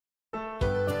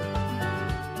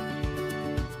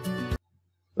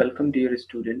Welcome dear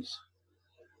students.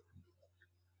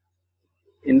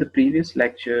 In the previous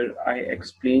lecture, I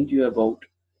explained you about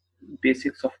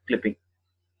basics of clipping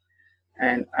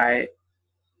and I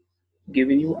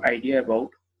given you idea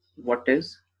about what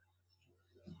is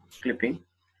clipping.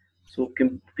 So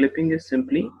clipping is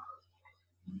simply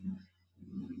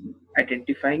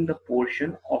identifying the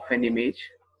portion of an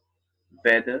image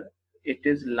whether it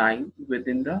is lying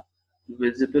within the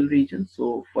visible region.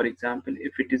 So for example,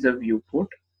 if it is a viewport,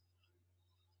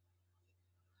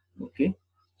 okay,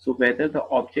 so whether the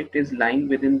object is lying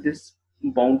within this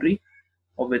boundary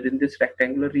or within this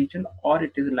rectangular region, or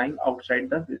it is lying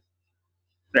outside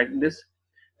this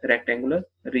rectangular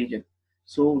region.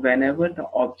 So whenever the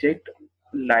object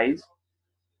lies,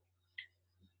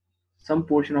 some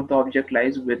portion of the object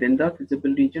lies within the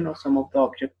visible region, or some of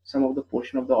the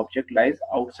portion of the object lies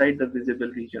outside the visible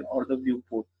region or the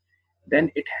viewport,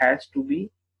 then it has to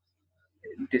be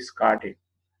discarded.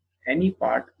 Any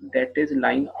part that is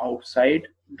lying outside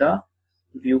the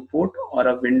viewport or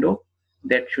a window,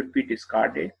 that should be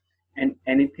discarded, and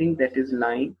anything that is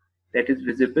lying, that is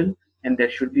visible and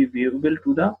that should be viewable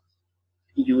to the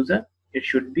user, it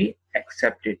should be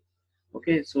accepted.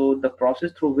 Okay, so the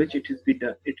process through which it is be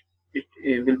done,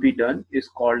 it will be done is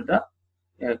called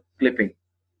the clipping.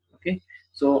 Okay,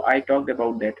 so I talked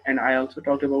about that, and I also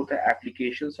talked about the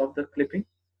applications of the clipping.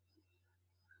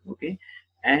 Okay,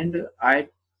 and I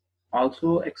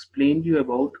also explained you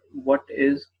about what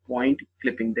is point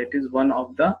clipping. That is one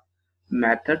of the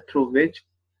method through which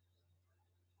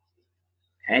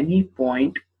any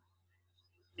point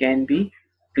can be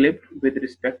clipped with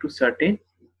respect to certain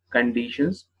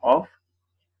conditions of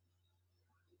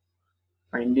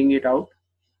finding it out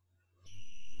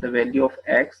the value of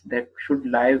x that should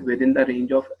lie within the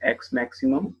range of x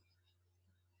maximum,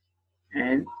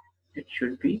 and it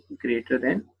should be greater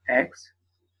than x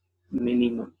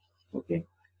minimum. Okay,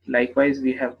 likewise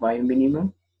we have y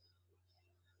minimum.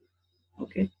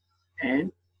 Okay,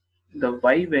 and the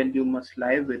y value must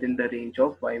lie within the range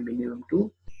of y minimum to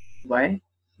y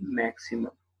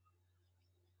maximum.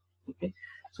 Okay,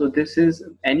 so this is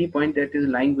any point that is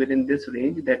lying within this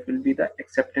range, that will be the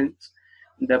acceptance.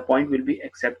 The point will be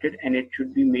accepted and it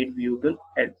should be made viewable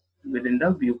within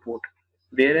the viewport.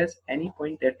 Whereas any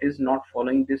point that is not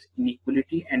following this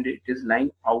inequality and it is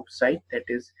lying outside, that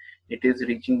is, it is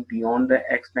reaching beyond the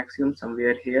x maximum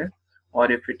somewhere here, or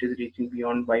if it is reaching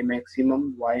beyond y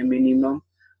maximum, y minimum,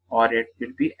 or it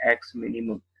will be x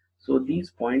minimum. So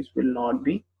these points will not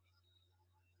be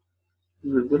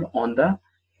visible on the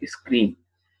screen.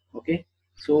 Okay,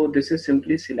 so this is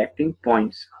simply selecting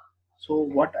points. So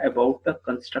what about the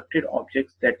constructed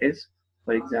objects? That is,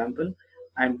 for example,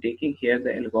 I'm taking here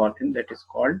the algorithm that is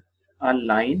called a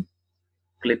line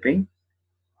clipping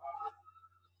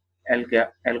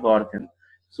algorithm.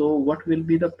 So what will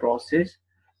be the process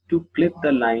to clip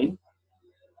the line,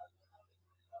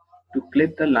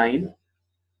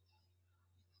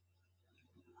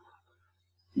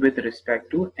 with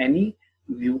respect to any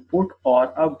viewport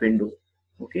or a window?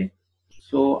 Okay,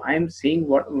 so I am saying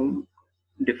what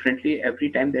differently every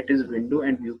time, that is window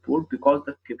and viewport, because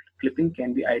the clipping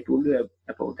can be, I told you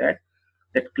about that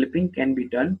clipping can be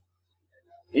done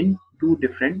in two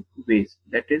different ways.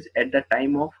 That is, at the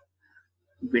time of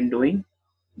windowing,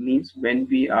 means when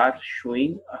we are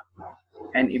showing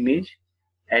an image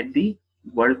at the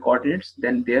world coordinates,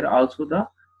 then there also the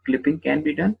clipping can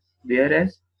be done.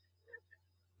 Whereas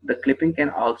the clipping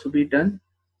can also be done,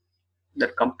 the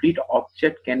complete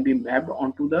object can be mapped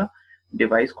onto the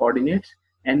device coordinates,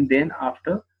 and then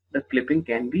after the clipping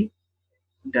can be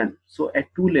done. So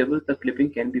at two levels the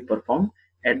clipping can be performed: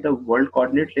 at the world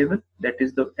coordinate level, that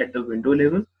is at the window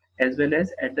level, as well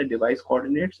as at the device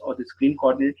coordinates or the screen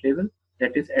coordinate level,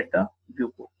 that is at the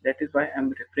viewport. That is why I'm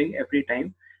referring every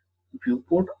time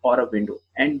viewport or a window,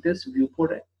 and this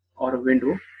viewport or a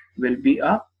window will be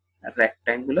a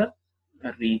rectangular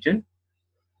region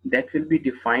that will be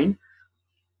defined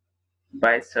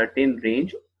by a certain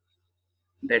range,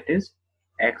 that is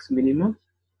x minimum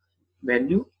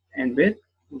value and with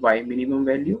y minimum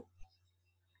value,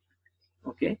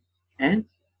 okay, and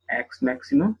x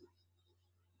maximum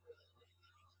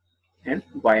and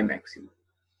y maximum,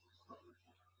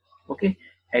 okay,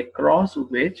 across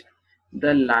which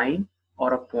the line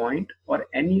or a point or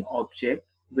any object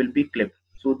will be clipped.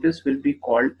 So this will be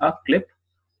called a clip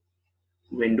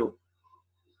window.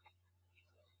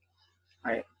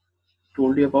 I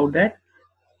told you about that.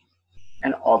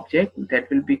 An object that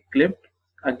will be clipped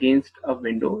against a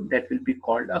window, that will be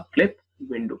called a clip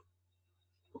window.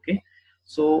 Okay,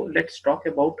 so let's talk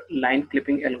about line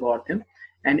clipping algorithm,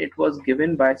 and it was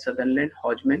given by Sutherland,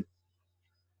 Hodgman,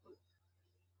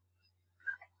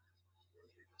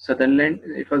 Sutherland,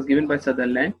 it was given by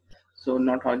Sutherland, so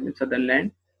not Hodgman,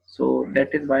 Sutherland. So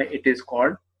that is why it is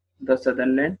called the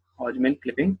Sutherland Hodgman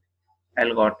clipping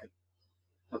algorithm.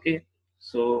 Okay,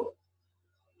 so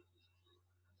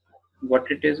what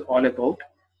it is all about,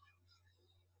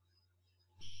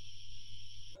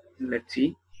 let's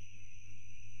see.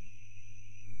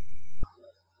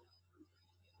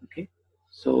 Okay,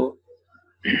 so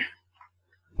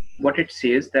what it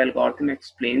says, the algorithm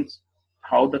explains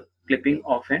how the clipping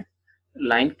of a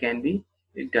line can be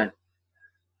done.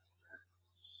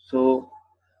 So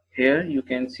here you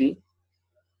can see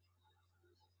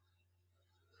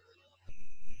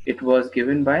it was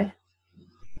given by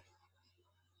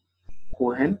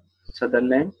Cohen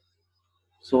Sutherland.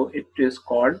 So it is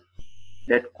called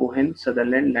that Cohen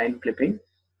Sutherland line clipping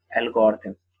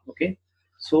algorithm. Okay,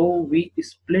 so we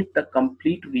split the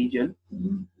complete region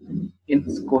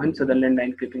in Cohen Sutherland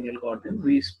line clipping algorithm.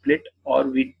 We split or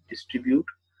we distribute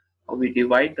or we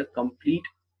divide the complete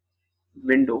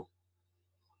window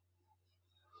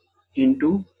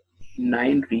into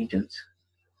 9 regions.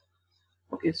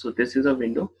 Okay, so this is a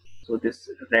window. So this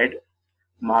red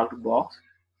marked box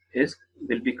is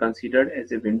will be considered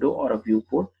as a window or a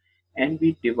viewport, and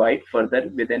we divide further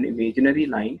with an imaginary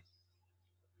line.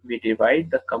 We divide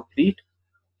the complete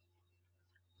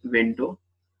window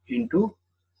into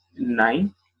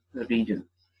 9 regions.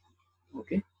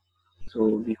 Okay, so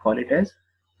we call it as,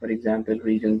 for example,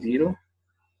 region 0.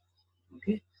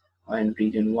 Okay, and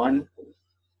region 1,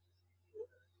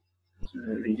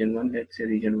 let's say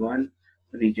region 1,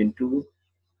 region 2.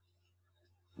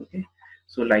 Okay,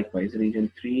 so likewise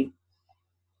region 3,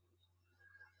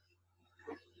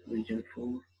 region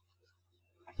 4.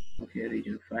 Okay,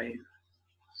 region 5,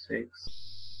 6,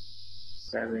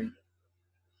 7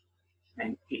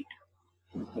 and 8.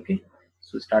 Okay,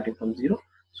 so starting from 0,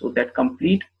 so that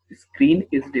complete screen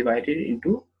is divided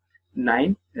into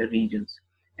 9 regions,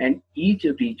 and each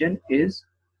region is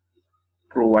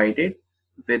provided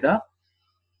with a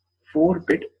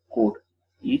 4-bit code.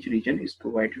 Each region is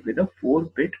provided with a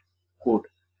 4-bit code.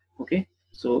 Okay,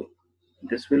 so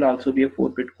this will also be a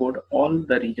 4-bit code. All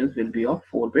the regions will be of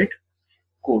 4-bit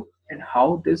code. And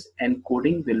how this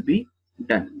encoding will be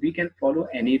done, we can follow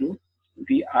any rule.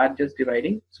 We are just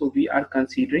dividing, so we are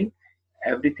considering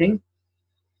everything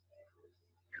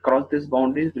across this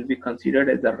boundaries will be considered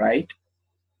as a right,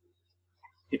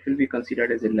 it will be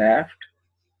considered as a left,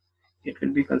 it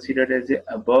will be considered as a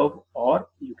above, or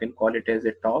you can call it as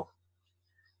a top,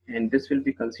 and this will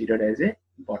be considered as a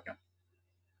bottom.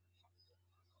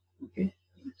 Okay,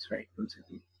 let's write one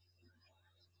second.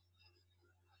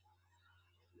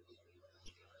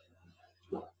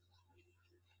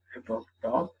 Above,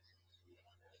 top,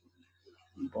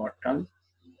 bottom,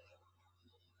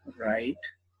 right,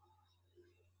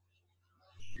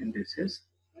 and this is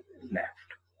left.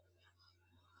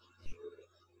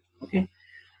 Okay,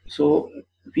 so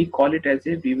we call it as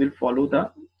a, we will follow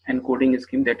the encoding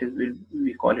scheme, that is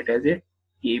we call it as a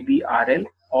ABRL,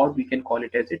 or we can call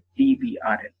it as a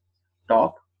TBRL,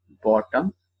 top,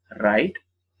 bottom, right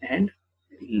and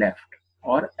left,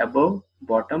 or above,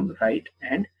 bottom, right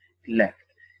and left.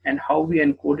 And how we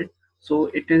encode it, so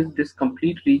it is, this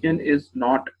complete region is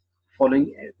not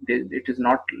following, it is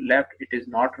not left, it is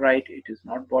not right, it is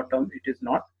not bottom, it is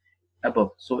not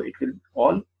above, so it will,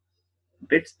 all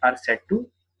bits are set to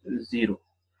 0.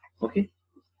 Okay,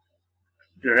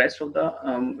 the rest of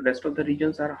the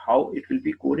regions are how it will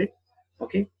be coded.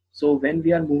 Okay, so when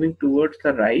we are moving towards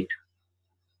the right,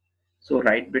 so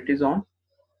right bit is on.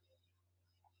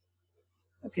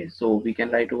 Okay, so we can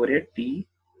write over here T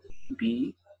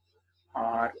B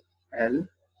R L.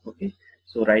 Okay,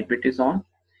 so right bit is on,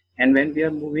 and when we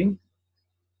are moving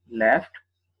left,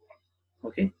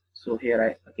 okay, so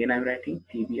here I'm writing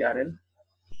T B R L.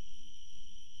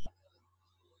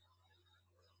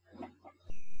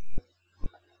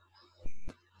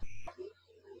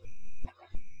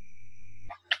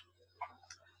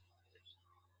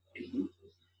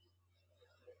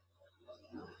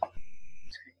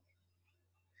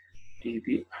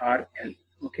 TBRL.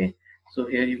 Okay, so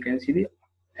here you can see the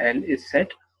L is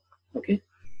set. Okay,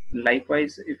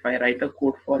 likewise if I write a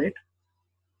code for it,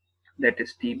 that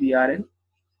is TBRL.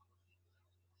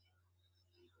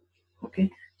 Okay,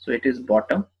 so it is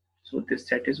bottom, so this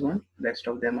set is 1, rest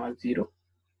of them are 0.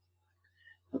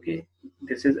 Okay,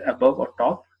 this is above or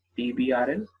top,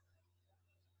 TBRL,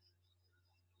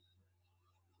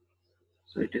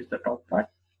 so it is the top part,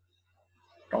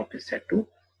 top is set to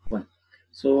 1.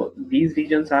 So these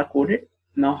regions are coded.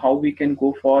 Now how we can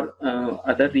go for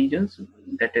other regions,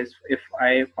 that is if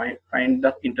I find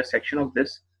the intersection of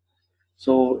this,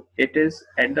 so it is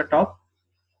at the top,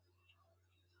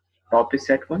 top is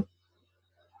set 1.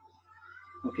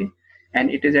 Okay, and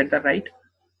it is at the right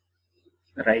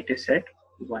is set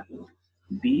 1.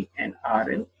 B and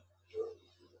RL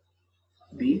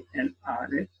 0.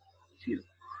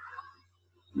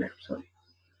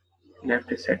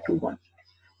 Left is set to 1.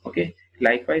 Okay,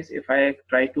 likewise if I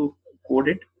try to code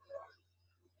it,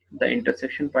 the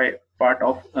intersection part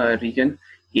of region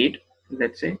 8,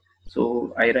 let's say,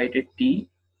 so I write it T,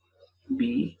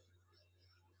 B,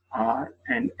 R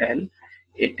and L.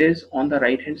 It is on the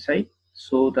right hand side,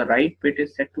 so the right bit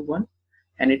is set to 1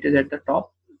 and it is at the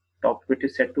top bit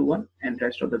is set to 1 and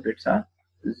rest of the bits are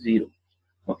 0.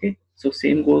 Okay, so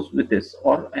same goes with this.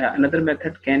 Or another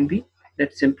method can be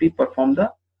that simply perform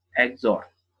the XOR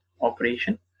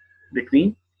operation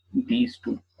between these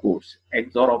two codes.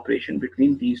 XOR operation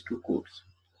between these two codes.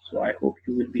 So I hope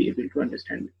you will be able to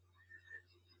understand it.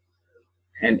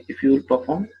 And if you will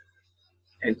perform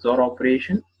XOR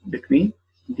operation between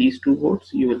these two codes,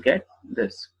 you will get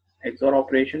this. XOR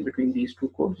operation between these two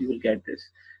codes, you will get this.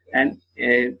 And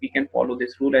we can follow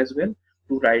this rule as well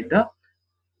to write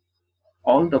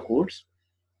all the codes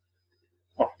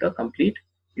of the complete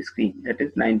screen, that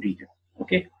is 9 region.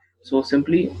 Okay, so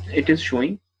simply it is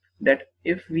showing that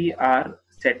if we are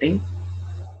setting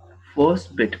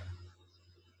first bit,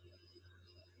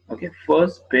 okay,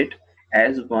 first bit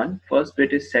as 1, first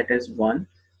bit is set as 1,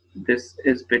 this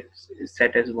is bit is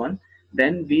set as 1,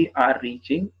 then we are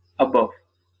reaching above,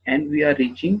 and we are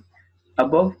reaching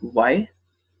above Y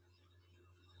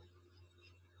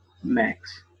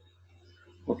max.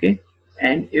 Okay,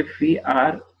 and if we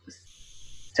are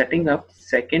setting up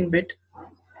second bit,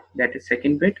 that is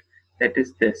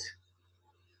this,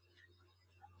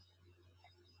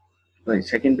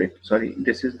 sorry,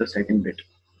 this is the second bit.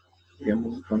 We are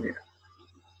moving from here.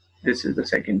 This is the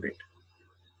second bit.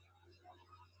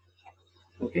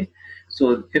 Okay,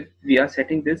 so if we are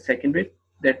setting this second bit,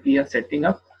 that we are setting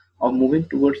up or moving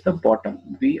towards the bottom,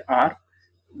 the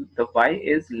Y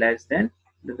is less than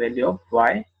the value of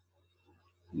Y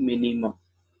minimum.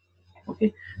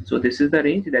 Okay, so this is the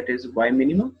range, that is Y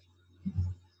minimum.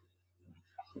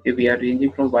 Okay, we are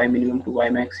ranging from Y minimum to Y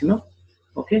maximum.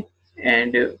 Okay,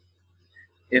 and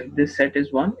if this set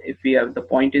is 1, if we have the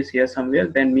point is here somewhere,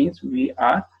 then means we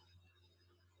are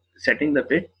setting the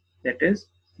bit that is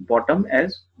bottom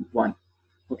as 1.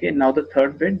 Okay, now the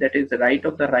third bit, that is the right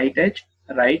of the right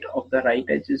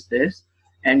edge is this,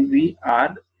 and we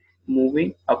are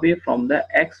moving away from the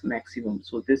X maximum.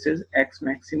 So this is X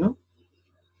maximum.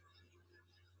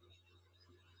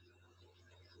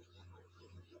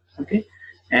 Okay,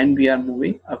 and we are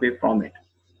moving away from it.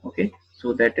 Okay,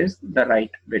 so that is the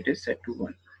right bit is set to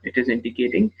 1. It is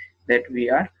indicating that we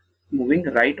are moving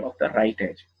right of the right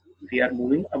edge. We are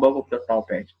moving above of the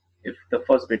top edge if the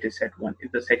first bit is set 1.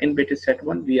 If the second bit is set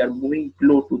 1, we are moving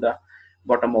below to the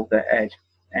bottom of the edge.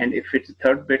 And if its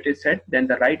third bit is set, then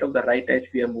the right of the right edge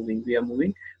we are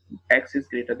moving X is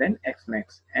greater than X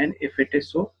max. And if it is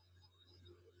so,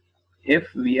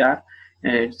 if we are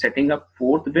setting up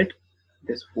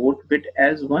this fourth bit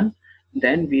as 1,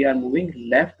 then we are moving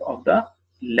left of the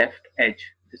left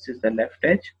edge. This is the left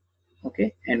edge.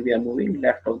 Okay, and we are moving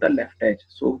left of the left edge.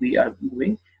 So we are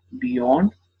moving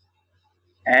beyond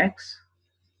X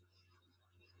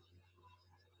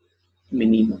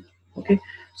minimum. Okay,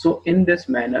 so in this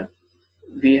manner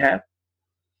we have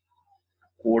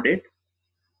coded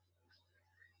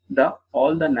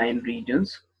all the 9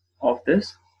 regions of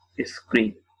this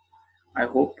screen. I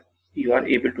hope you are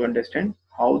able to understand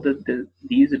how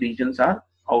these regions are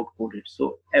outcoded.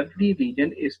 So every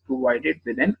region is provided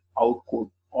with an outcode,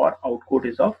 or outcode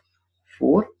is of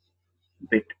 4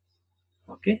 bit.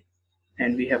 Okay,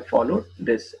 and we have followed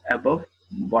this above,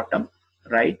 bottom,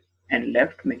 right and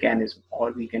left mechanism,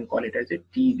 or we can call it as a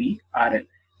TBRL.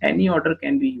 Any order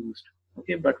can be used.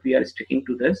 Okay, but we are sticking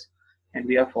to this and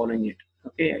we are following it.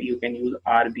 Okay, you can use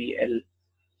RBLA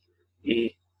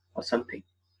or something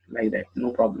like that,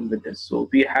 no problem with this. So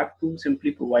we have to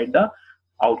simply provide the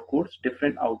outcodes,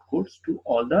 different outcodes to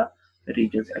all the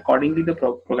regions. Accordingly, the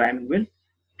programming will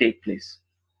take place.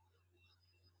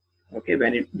 Okay,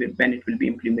 when it will be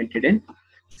implemented in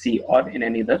C or in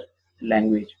any other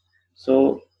language.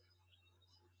 So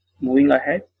moving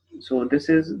ahead, so this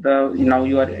is now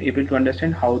you are able to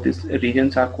understand how these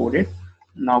regions are coded.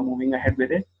 Now moving ahead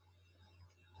with it.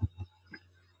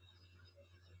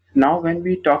 Now when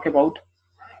we talk about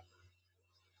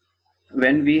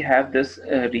when we have this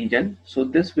region, so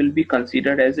this will be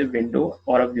considered as a window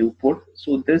or a viewport.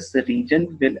 So this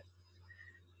region will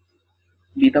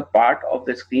be the part of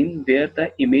the screen where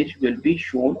the image will be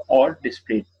shown or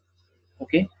displayed.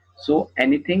 Okay, so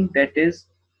anything that is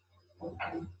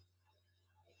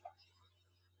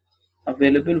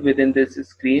available within this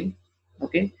screen,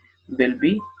 okay, will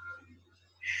be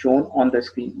shown on the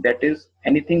screen. That is,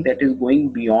 anything that is going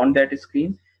beyond that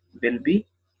screen will be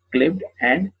clipped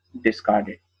and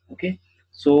discarded. Okay,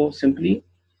 so simply,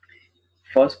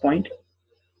 first point,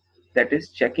 that is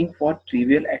checking for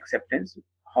trivial acceptance,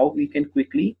 how we can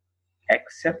quickly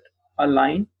accept a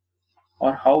line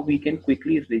or how we can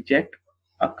quickly reject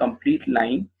a complete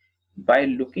line by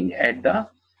looking at the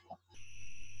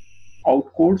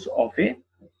outcodes of a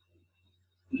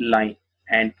line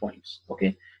endpoints.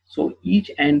 Okay, so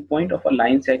each endpoint of a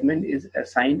line segment is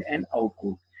assigned an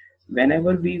outcode.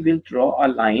 Whenever we will draw a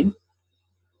line,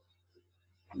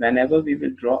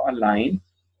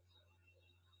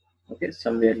 okay,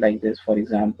 somewhere like this, for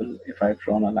example, if I've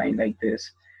drawn a line like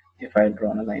this, if I've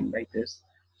drawn a line like this,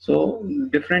 so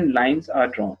different lines are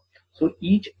drawn. So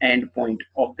each endpoint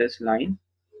of this line,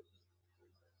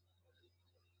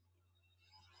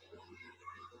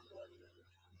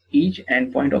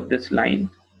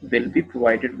 will be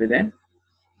provided with an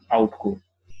outcode.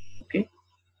 Okay,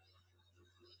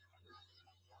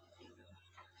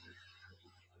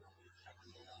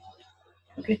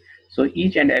 okay, so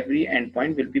each and every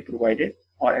endpoint will be provided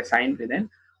or assigned with an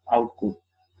outcode.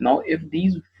 Now if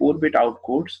these 4-bit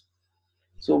outcodes,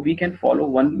 so we can follow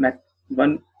one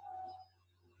method,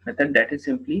 that is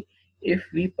simply, if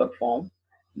we perform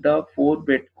the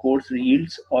 4-bit codes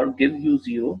yields or give you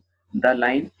 0, the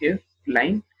line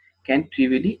can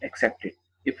trivially accept it.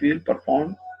 If we will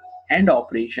perform AND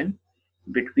operation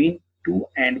between two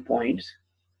endpoints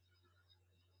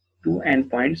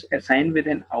assigned with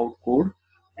an outcode,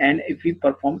 and if we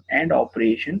perform AND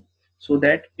operation, so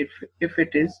that if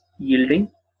it is yielding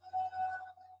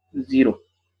 0,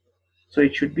 so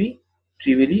it should be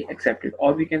trivially accepted.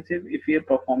 Or we can say, if we are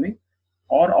performing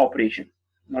OR operation,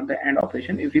 not the AND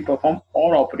operation, if we perform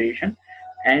OR operation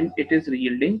and it is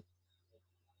yielding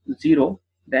 0,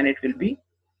 then it will be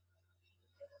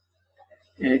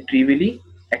trivially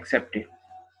accepted.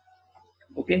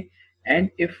 Okay, and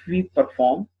if we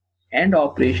perform AND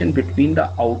operation between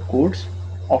the outcodes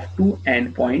of two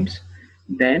endpoints,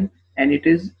 then, and it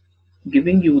is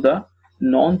giving you the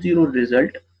non-zero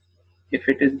result, if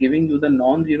it is giving you the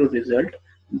non-zero result,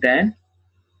 then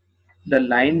the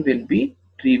line will be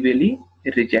trivially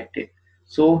rejected.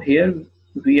 So here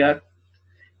we are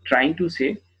trying to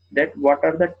say that what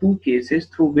are the two cases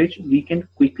through which we can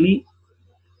quickly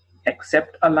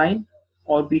accept a line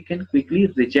or we can quickly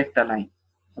reject a line.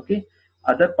 Okay,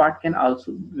 other part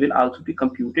will also be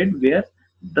computed, where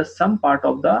the some part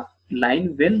of the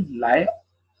line will lie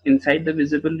inside the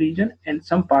visible region and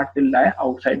some part will lie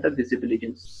outside the visible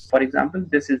region. For example,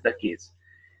 this is the case.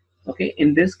 Okay,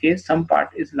 in this case, some part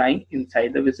is lying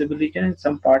inside the visible region and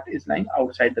some part is lying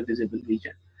outside the visible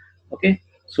region. Okay,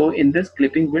 so in this,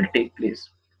 clipping will take place.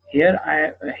 Here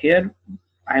I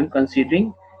am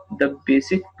considering the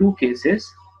basic two cases: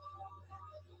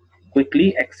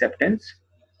 quickly acceptance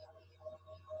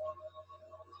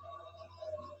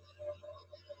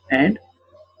and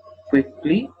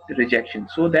quickly rejection,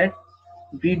 so that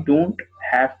we don't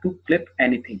have to clip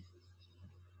anything.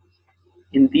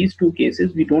 In these two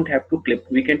cases, we don't have to clip.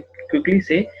 We can quickly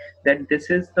say that this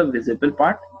is the visible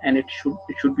part and it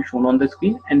should be shown on the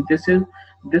screen, and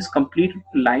this complete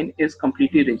line is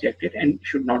completely rejected and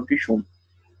should not be shown.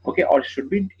 Okay, or should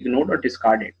be ignored or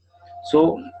discarded.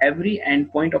 So every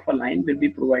endpoint of a line will be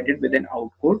provided with an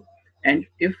outcode, and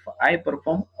if I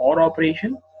perform OR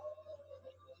operation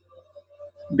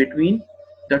between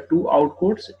the two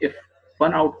outcodes, if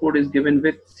one outcode is given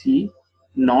with C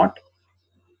naught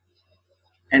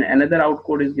and another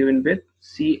outcode is given with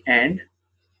C and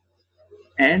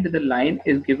the line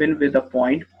is given with a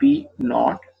point P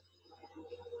naught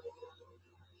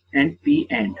and P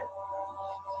and.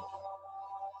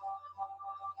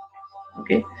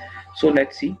 Okay, so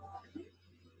let's see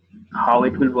how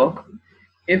it will work.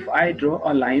 If I draw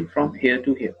a line from here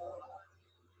to here,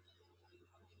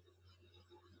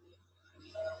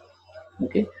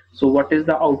 okay, so what is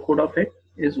the outcode of it?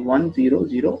 Is 1 0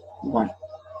 0 1.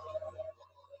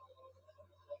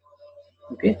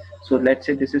 Okay, so let's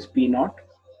say this is P naught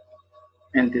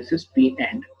and this is P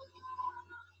and.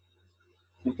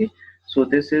 Okay, so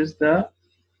this is the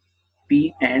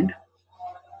P and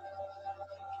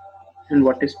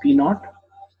what is P naught?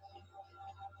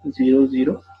 0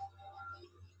 0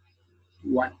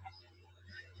 1,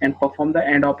 and perform the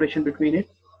AND operation between it.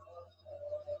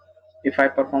 If I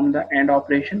perform the AND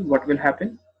operation, what will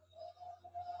happen?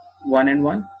 1 and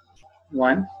 1,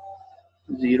 1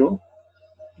 0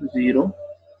 0,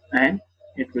 and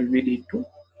it will be lead to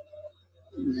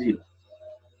 0.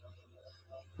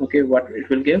 Okay, what it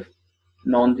will give?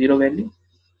 Non-zero value.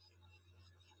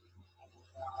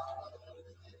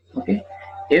 Okay,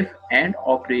 if AND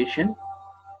operation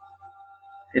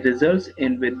results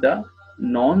in with the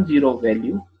non-zero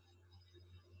value,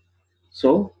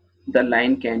 so the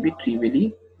line can be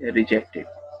trivially rejected.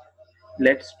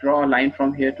 Let's draw a line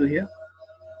from here to here.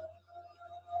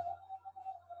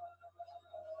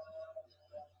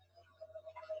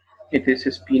 If this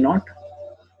is P naught,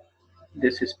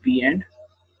 this is P and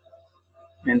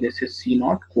this is C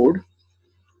naught code,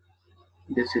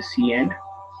 this is C and,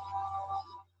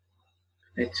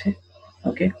 let's say.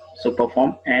 Okay, so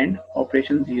perform AND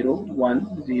operation 0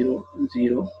 1 0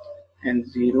 0 and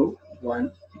 0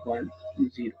 1 1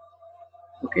 0.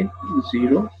 Okay,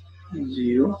 0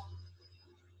 0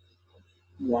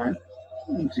 1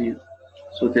 0.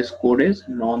 So this code is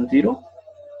non-zero.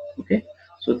 Okay,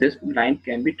 so this line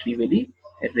can be trivially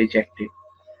rejected.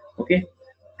 Okay,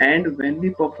 and when we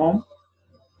perform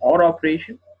OR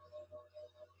operation,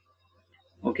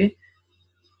 okay,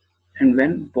 and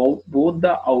when both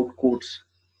the outputs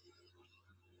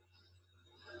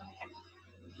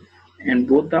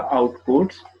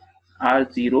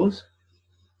are zeros,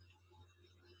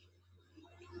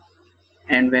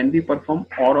 and when we perform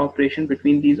OR operation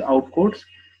between these outputs,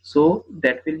 so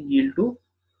that will yield to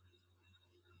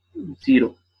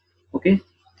 0. Okay,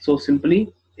 so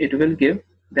simply it will give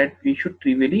that we should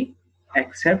trivially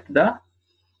accept the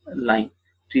line.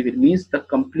 Trivial means the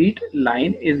complete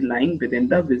line is lying within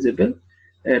the visible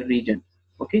region.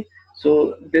 Okay,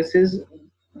 so this is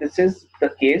the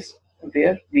case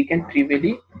where we can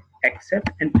trivially accept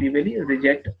and trivially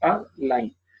reject a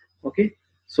line. Okay,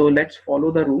 so let's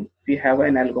follow the rule. We have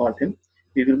an algorithm.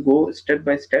 We will go step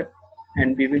by step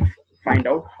and we will find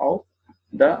out how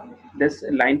this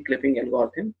line clipping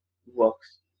algorithm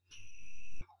works.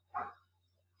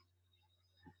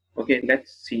 Okay,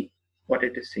 let's see what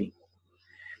it is saying.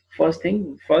 First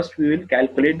we will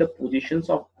calculate the positions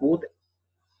of both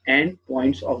end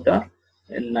points of the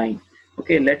line.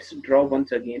 Okay, let's draw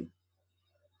once again.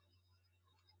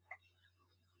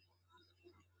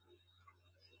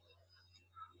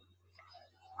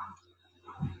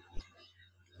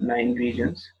 Line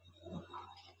regions.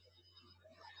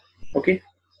 Okay,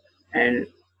 and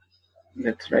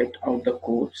let's write out the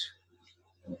codes.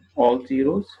 All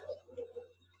zeros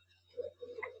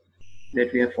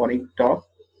that we are following: top,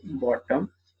 bottom,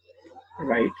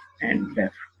 right and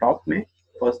left. Top में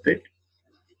first bit,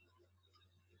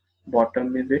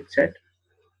 bottom में bit set,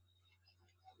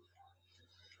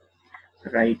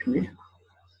 right में,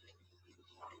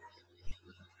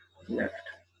 left.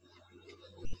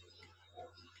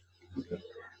 Okay,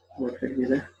 what will be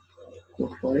the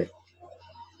code for it?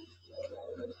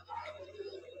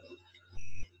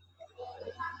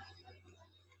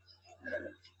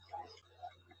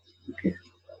 Okay,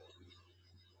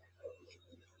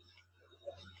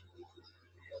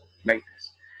 like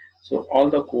this. So all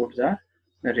the codes are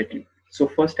written. So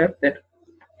first step, that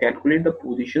calculate the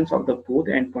positions of the both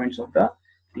endpoints of the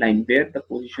line, where the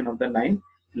position of the line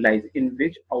lies, in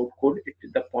which outcode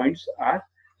the points are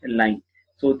lying.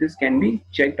 So this can be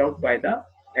checked out by the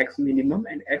x minimum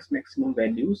and x maximum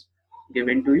values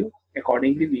given to you.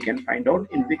 Accordingly, we can find out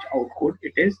in which outcode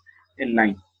it is in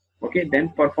line. Okay, then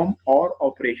perform OR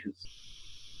operations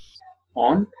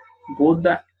on both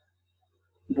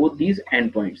these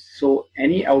endpoints. So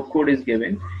any outcode is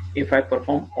given. If I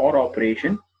perform OR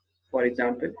operation, for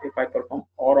example, if I perform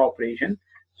OR operation,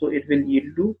 so it will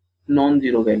yield to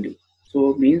non-zero value.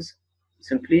 So means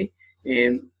simply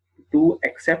to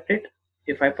accept it,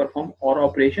 if I perform OR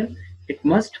operation, it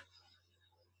must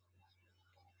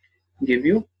give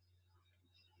you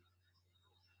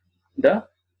the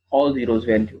all zeros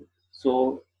value.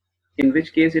 So in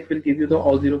which case it will give you the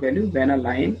all zero value when a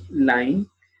line lying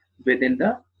within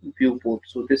the viewport.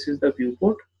 So this is the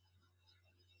viewport.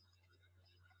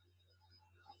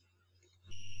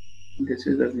 This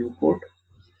is the viewport.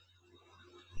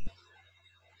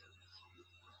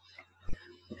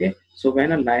 Okay, so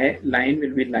when a line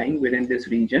will be lying within this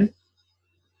region,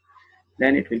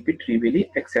 then it will be trivially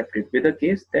accepted, with the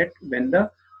case that when the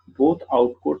both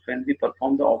outputs, when we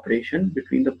perform the operation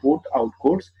between the both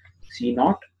outputs C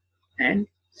naught and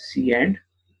C and,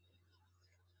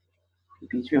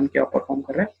 बीच में हम क्या perform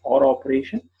कर रहे हैं, और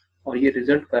operation, और ये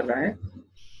result कर रहा है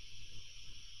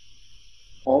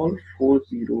all four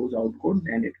zeros output,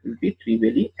 then it will be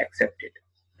trivially accepted.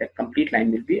 That complete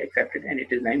line will be accepted and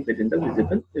it is lying within the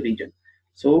visible region.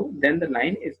 So then the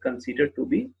line is considered to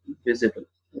be visible.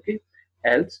 Okay,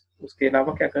 else उसके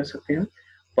अलावा क्या कर सकते हैं,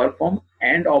 perform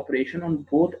AND operation on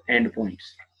both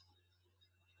endpoints.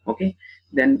 Okay,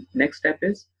 then next step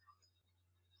is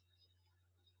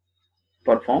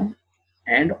perform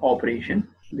AND operation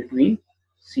between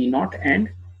C naught and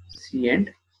C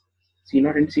end.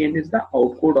 C0 and C end is the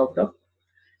outcode of the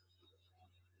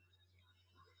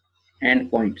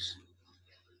endpoints.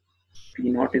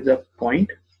 P0 is a point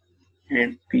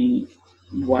and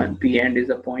P1 P end is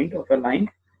a point of a line.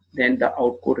 Then the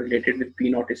outcode related with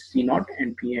P0 is C0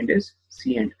 and P end is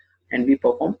C end, and we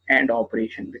perform AND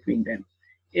operation between them.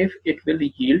 If it will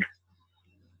yield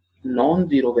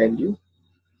non-zero value,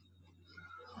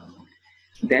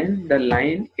 then the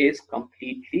line is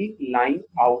completely lying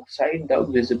outside the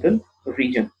visible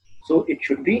region, so it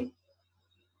should be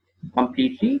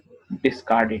completely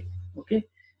discarded. Okay,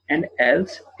 and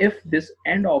else if this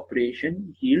AND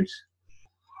operation yields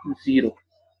 0,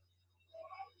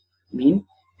 mean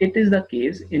it is the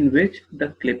case in which the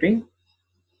clipping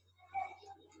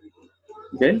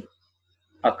will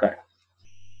occur.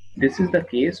 This is the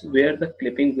case where the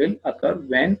clipping will occur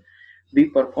when we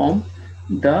perform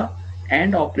the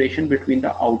AND operation between the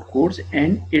outcodes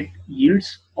and it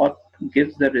yields or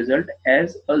gives the result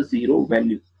as a 0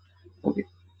 value. Okay,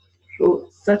 so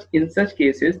in such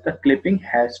cases the clipping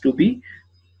has to be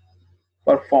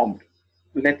performed.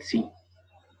 Let's see.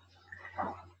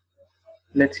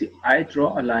 I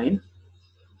draw a line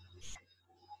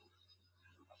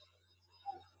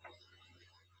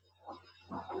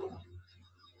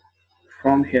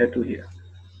from here to here.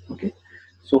 Okay,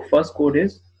 so first code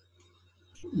is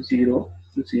 0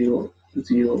 0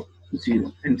 0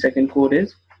 0 and second code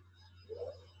is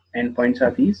endpoints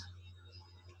are these,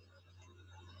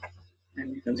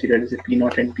 and we consider it as a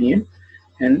P0 and Pn,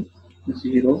 and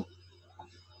 0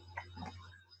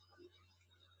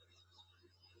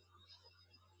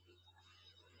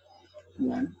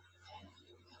 1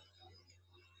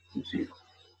 0.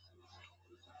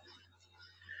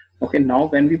 Okay, now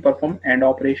when we perform AND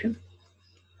operation,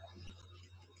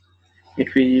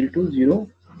 it will yield to 0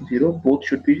 0, both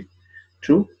should be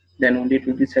true, then only it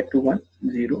will be set to 1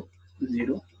 0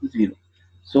 0 0.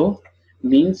 So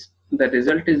means the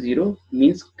result is 0,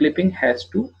 means clipping has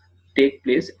to take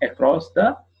place across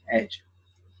the edge.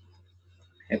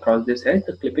 Across this edge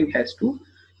the clipping has to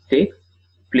take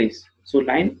place. So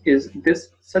line is this,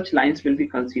 such lines will be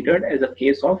considered as a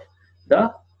case of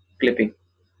the clipping.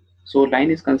 So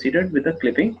line is considered with the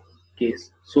clipping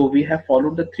case. So we have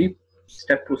followed the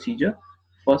 3-step procedure.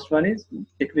 First one is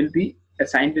it will be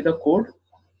assigned with a code.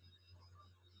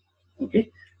 Okay,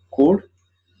 code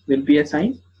will be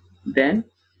assigned. Then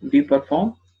we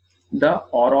perform the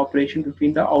OR operation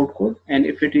between the outcode, and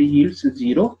if it yields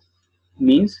 0,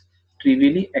 means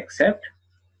trivially accept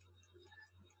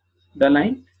the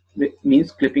line,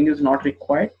 means clipping is not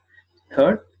required.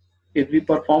 Third, if we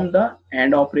perform the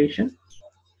AND operation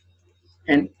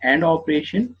and AND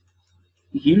operation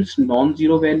yields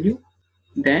non-zero value,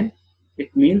 then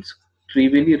it means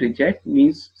trivially reject,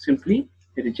 means simply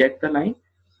reject the line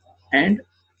and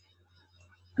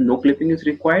no clipping is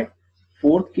required.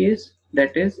 Fourth case,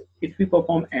 that is if we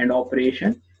perform AND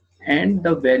operation and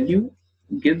the value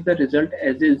gives the result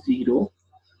as a 0,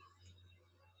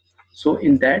 so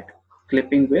in that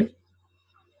clipping will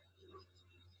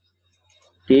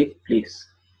take place.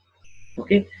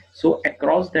 Okay, so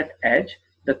across that edge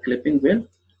the clipping will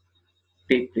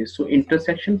take place. So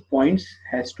intersection points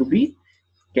has to be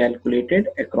calculated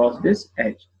across this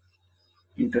edge.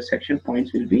 Intersection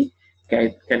points will be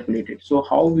calculated. So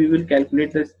how we will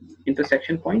calculate this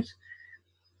intersection points?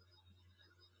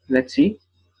 Let's see.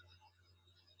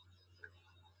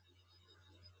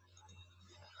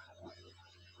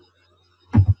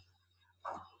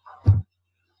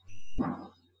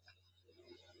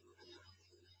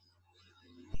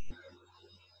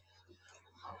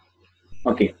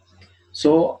 Okay,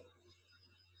 so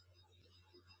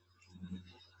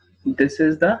this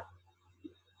is the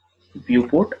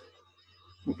viewport.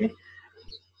 Okay,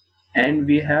 and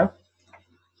we have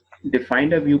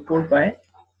defined a viewport by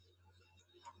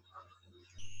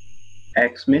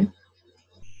xmin,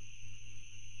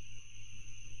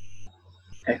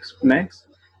 xmax,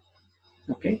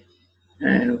 okay,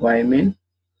 and ymin,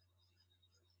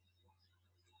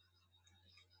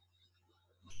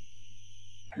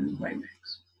 and ymax.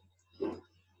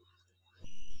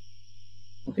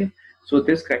 Okay, so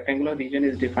this rectangular region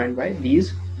is defined by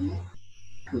these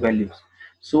values.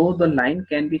 So the line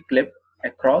can be clipped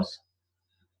across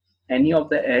any of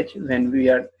the edge when we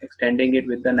are extending it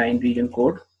with the 9 region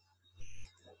code.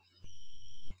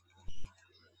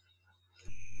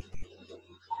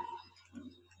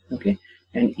 Okay,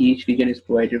 and each region is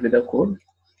provided with a code.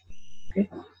 Okay,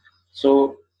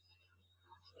 so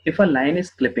if a line is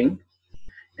clipping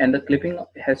and the clipping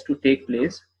has to take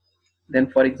place, then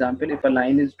for example if a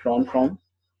line is drawn from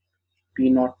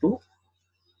P0 to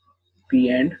P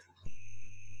end,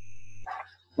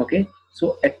 Okay,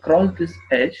 so across this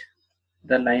edge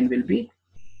the line will be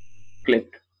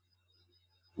clipped.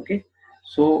 Okay,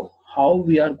 so how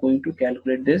we are going to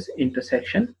calculate this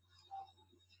intersection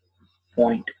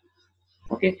point?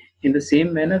 Okay, in the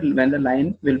same manner, when the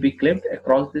line will be clipped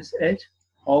across this edge,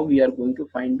 how we are going to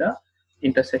find the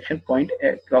intersection point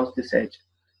across this edge?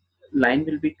 Line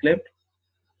will be clipped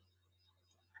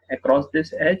across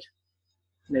this edge,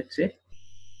 let's say.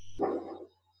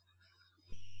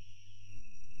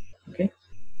 Okay,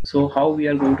 so how we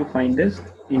are going to find this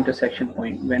intersection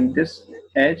point? When this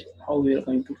edge, how we are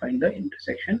going to find the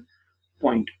intersection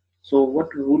point? So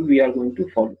what rule we are going to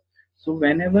follow? So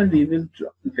whenever we will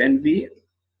when we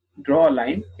draw a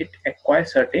line, it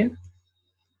acquires certain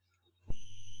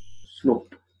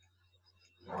slope.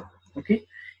 Okay,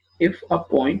 if a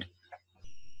point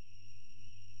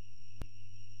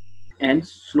and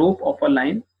slope of a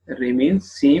line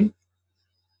remains same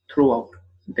throughout,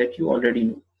 that you already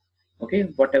know. Okay,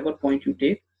 whatever point you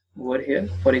take over here,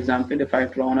 for example, if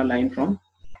I've drawn a line from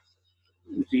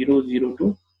 0 0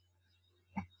 to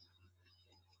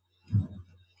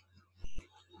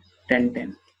 10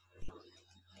 10.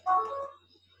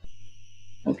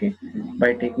 Okay,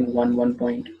 by taking 1 1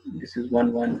 point, this is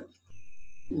 1 1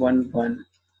 1 1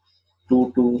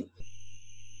 2 2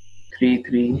 3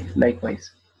 3,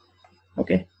 likewise.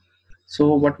 Okay,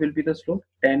 so what will be the slope?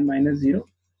 10 minus 0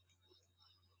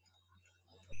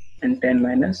 and 10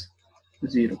 minus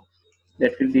 0,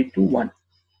 that will lead to 1.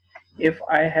 If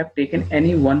I have taken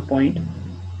any one point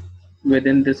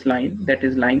within this line that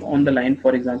is lying on the line,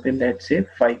 for example, let's say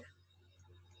 5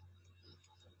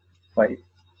 5,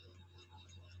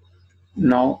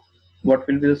 now what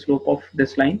will be the slope of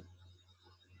this line?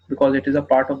 Because it is a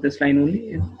part of this line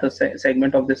only, the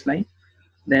segment of this line,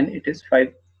 then it is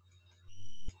 5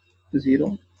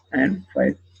 0 and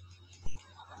 5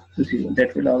 0,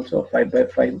 that will also 5 by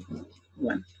 5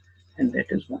 1, and that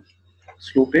is 1.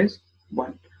 Slope is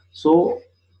 1. So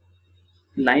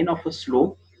line of a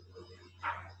slope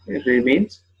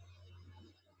remains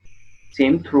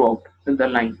same throughout the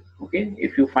line. Okay,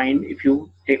 if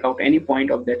you take out any point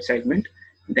of that segment,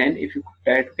 then if you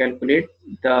try to calculate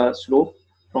the slope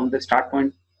from the start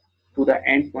point to the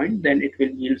end point, then it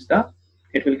will gives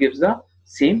the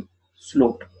same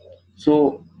slope.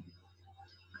 So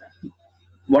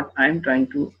what I'm trying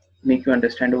to make you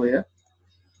understand over here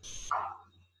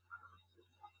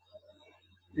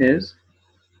is,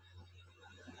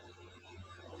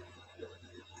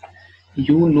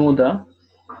 you know the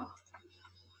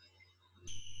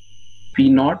P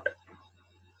naught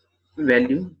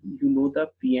value, you know the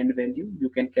P end value, you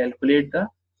can calculate the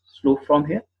slope from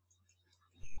here.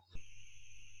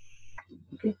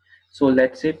 Okay, so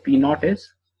let's say P naught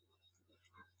is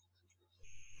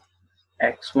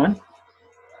x1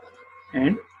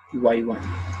 and y1,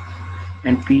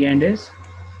 and P end is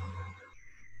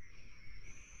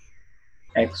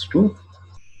x2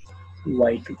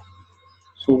 y2.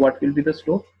 So what will be the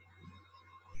slope?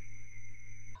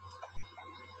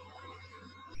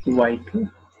 y2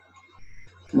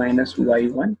 minus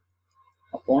y1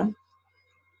 upon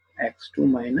x2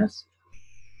 minus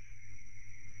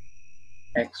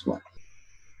x1.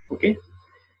 Okay,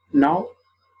 now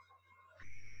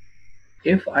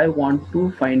if I want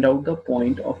to find out the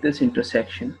point of this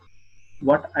intersection,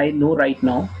 what I know right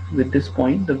now with this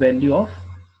point, the value of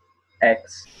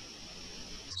x.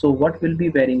 So what will be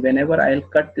varying whenever I'll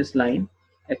cut this line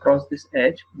across this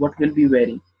edge? What will be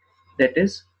varying? That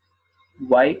is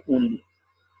y only.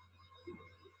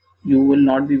 You will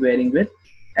not be varying with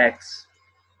x.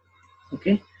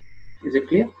 Okay, is it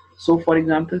clear? So for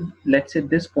example, let's say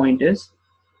this point is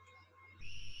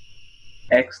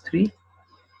x3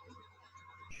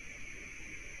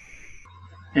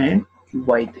 and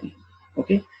y3.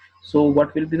 Okay, so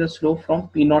what will be the slope from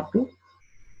p0 to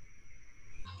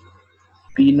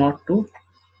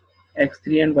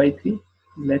x3 and y3?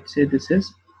 Let's say this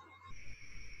is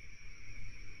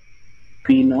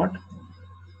p0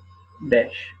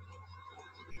 dash.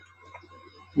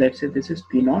 Let's say this is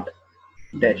p0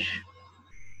 dash.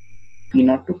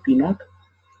 p0 to p0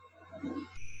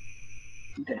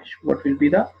 dash. What will be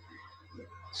the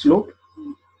slope?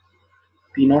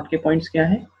 p0 के points क्या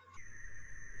है?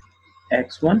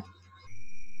 x1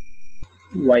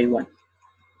 y1,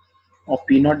 और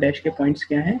p0 dash के points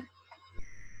क्या है?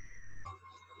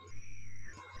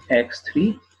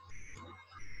 x3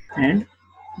 and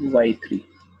y3.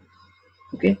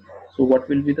 Okay, so what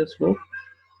will be the slope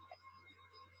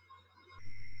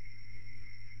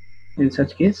in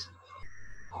such case?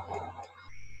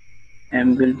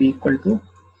 M will be equal to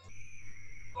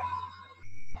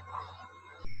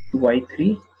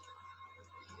y3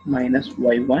 minus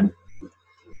y1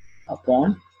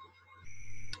 upon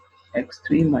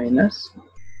x3 minus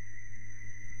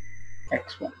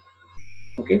x1.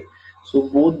 Okay, so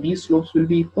both these slopes will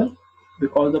be equal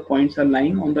because the points are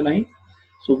lying on the line.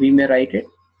 So we may write it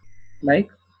like,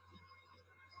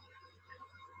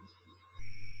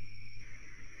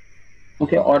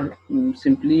 okay, or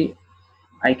simply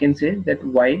I can say that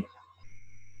y,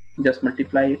 just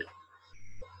multiply it.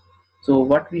 So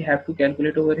what we have to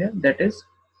calculate over here, that is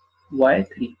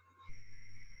y3.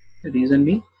 The reason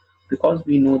being because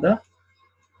we know the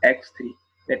x3,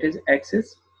 that is x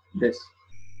is this.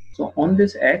 So on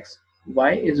this x,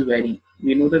 y is varying.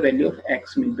 We know the value of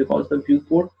x min because the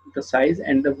viewport, the size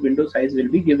and the window size will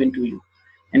be given to you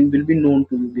and will be known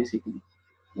to you basically.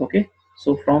 Okay,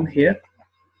 so from here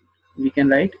we can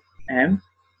write m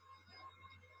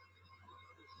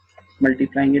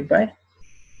multiplying it by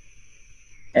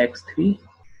x3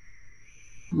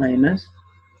 minus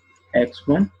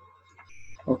x1,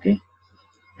 okay,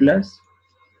 plus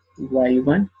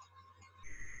y1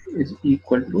 is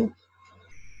equal to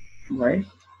y3.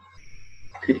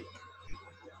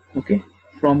 Okay,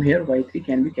 from here y3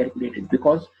 can be calculated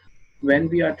because when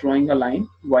we are drawing a line,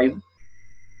 y1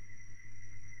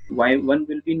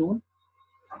 will be known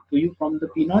to you from the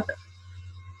p naught.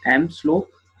 M slope,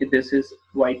 this is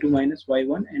y2 minus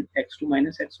y1 and x2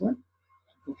 minus x1.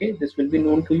 Okay, this will be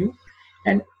known to you,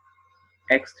 and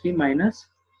x3 minus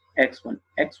x1,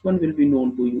 x1 will be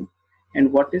known to you.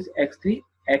 And what is x3?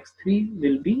 X3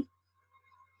 will be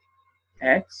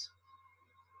x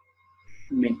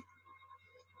min.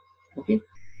 Okay,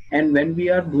 and when we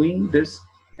are doing this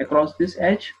across this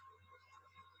edge,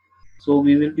 so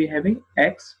we will be having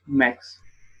x max.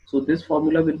 So this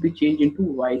formula will be changed into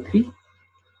y3.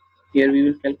 Here we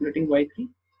will calculating y3.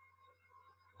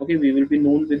 Okay, we will be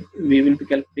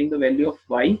calculating the value of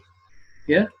y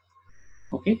here.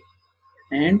 Okay,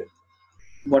 and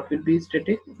what will be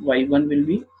static? y1 will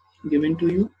be given to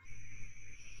you,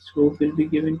 slope will be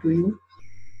given to you,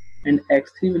 and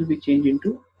x3 will be changed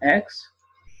into x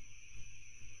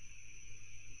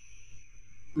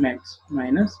max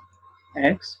minus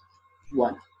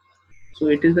x1. So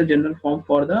it is the general form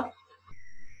for the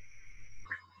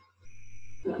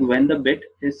when the bit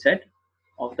is set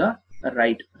of the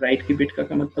right की bit का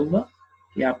क्या मतलब हुआ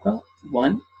कि आपका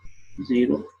 1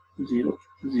 0 0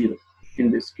 0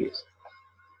 in this case.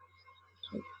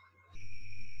 So,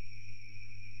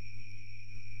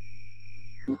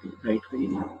 okay, right करिए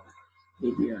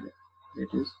ABR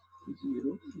that is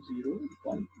 0 0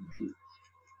 1 0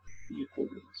 ये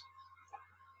code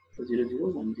है 0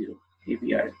 0 1 0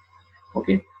 ABR.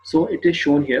 Okay, so it is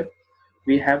shown here.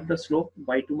 We have the slope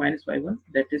y2 minus y1,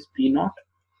 that is p naught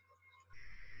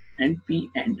and p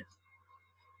end.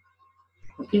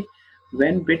 Okay,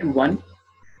 when bit 1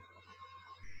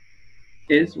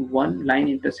 is one line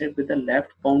intersect with the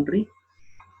left boundary,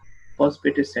 first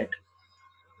bit is set.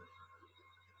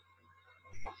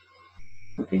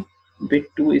 Okay, bit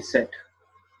 2 is set,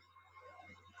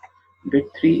 bit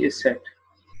 3 is set,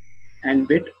 and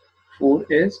bit 4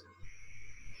 is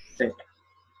set.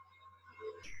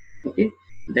 Okay,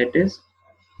 that is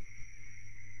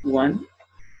 1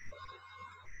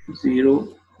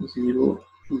 0 0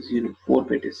 0. 4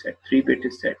 bit is set, 3 bit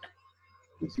is set,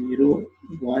 0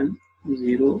 1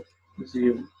 0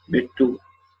 0. Bit 2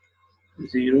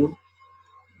 0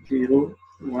 0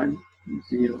 1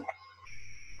 0.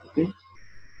 Okay,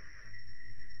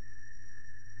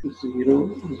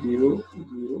 0 0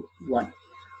 0 1.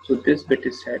 So this bit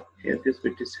is set here, this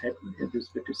bit is set here, this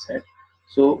bit is set.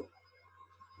 So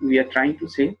we are trying to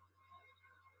say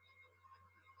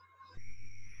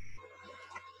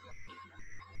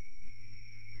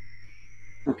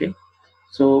okay,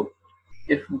 so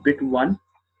if bit 1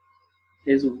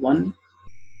 is one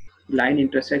line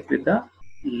intersect with the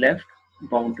left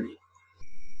boundary,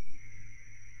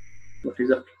 what is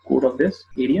the code of this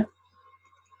area?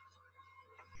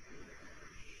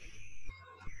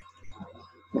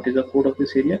 What is the code of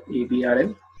this area?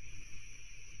 ABRL,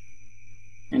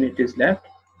 and it is left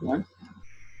 1.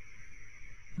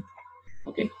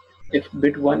 Okay, if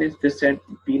bit 1 is this set,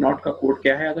 P not का code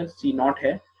क्या है? अगर C not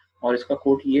है और इसका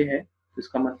code ये है तो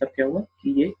इसका मतलब क्या हुआ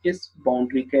कि ये इस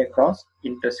बाउंड्री के अक्रॉस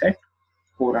इंटरसेक्ट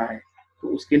हो रहा है. तो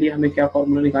उसके लिए हमें क्या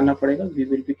फॉर्मूला निकालना पड़ेगा? We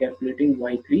will be calculating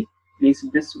y3 means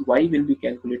this y will be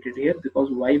calculated here because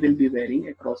y will be varying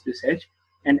across this edge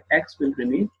and x will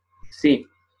remain same.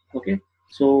 Okay,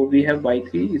 so we have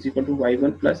y3 is equal to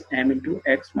y1 plus m into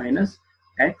x minus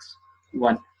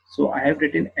x1. So I have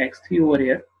written x3 over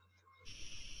here.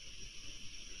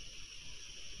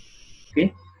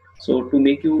 Okay, so to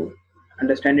make you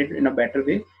understand it in a better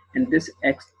way, and this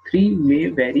x3 may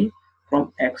vary from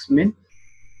x min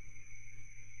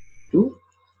to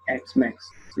x max.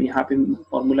 तो यहाँ पे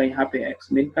formula यहाँ पे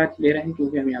x min का ले रहे हैं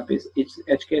क्योंकि हम यहाँ पे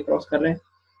h के क्रॉस कर रहे हैं,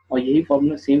 और यही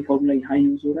फॉर्मूला सेम फॉर्मूला यहाँ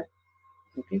यूज हो रहा है।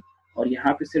 ओके, और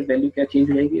यहाँ पे सिर्फ वैल्यू क्या चेंज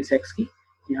हो जाएगी इस x की,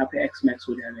 यहाँ पे x max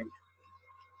हो जाएगा,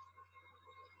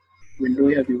 विंडो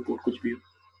या व्यू पोर्ट कुछ भी हो।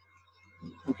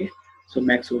 ओके, सो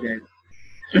मैक्स हो जाएगा।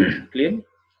 Clear?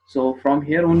 So from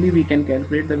here only we can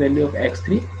calculate the value of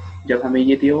x3। जब हमें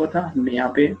ये दिया हुआ था, हमने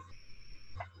यहाँ पे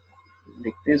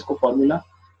देखते हैं इसको formula,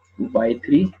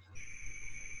 y3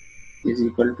 is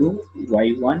equal to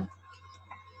y1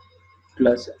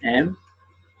 plus m,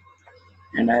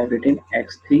 and I have written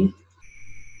x3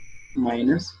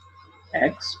 minus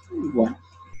x1।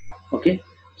 Okay,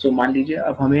 सो मान लीजिए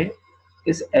अब हमें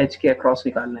इस h के अक्रॉस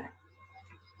निकालना है।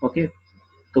 ओके,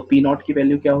 तो p नॉट की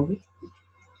वैल्यू क्या होगी,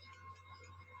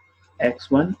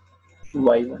 x1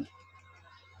 y1,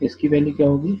 इसकी वैल्यू क्या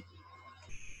होगी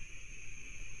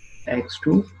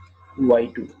x2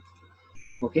 y2।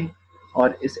 ओके,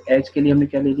 और इस h के लिए हमने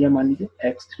क्या ले लिया, मान लीजिए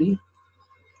x3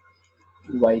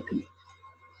 y3।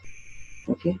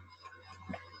 ओके,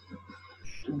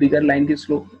 बिगर लाइन की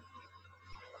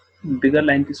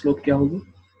स्लोप क्या होगी,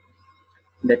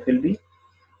 that will be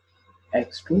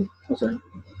x2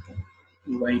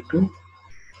 y2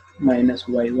 minus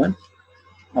y1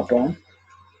 upon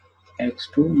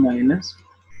x2 minus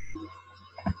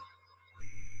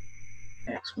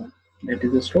x1, that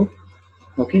is the slope।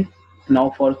 okay, now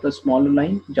for the smaller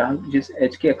line, जहाँ जिस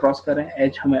एज के अक्रॉस कर रहे हैं,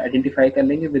 एज हमें आइडेंटिफाई कर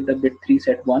लेंगे विद द बिट 3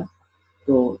 सेट 1।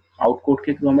 तो आउटकोड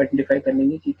के थ्रू हम आइडेंटिफाई कर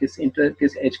लेंगे कि किस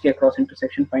एज के अक्रॉस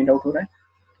इंटरसेक्शन फाइंड आउट हो रहा है।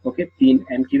 ओके,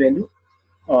 3m की वैल्यू,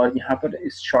 और यहाँ पर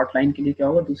इस शॉर्ट लाइन के लिए क्या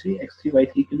होगा, दूसरी x3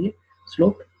 y3 के लिए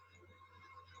slope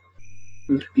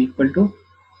equal to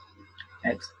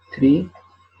x3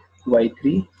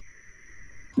 y3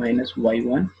 minus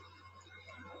y1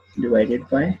 divided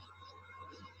by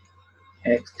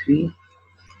x3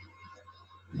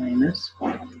 minus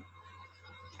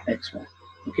x1।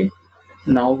 okay,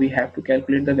 now we have to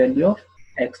calculate the value of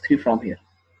x3 from here,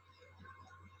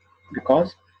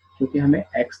 because क्योंकि हमें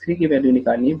x3 की वैल्यू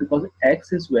निकालनी है, because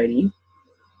x is varying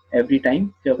every time।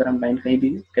 कि अगर हम line कहीं भी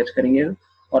कैच करेंगे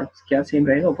और क्या सेम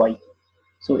रहेगा, y,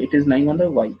 so it is lying on the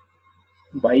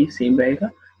y same रहेगा,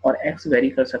 और x वेरी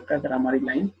कर सकता है अगर हमारी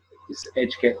लाइन इस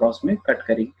एज के अक्रॉस में कट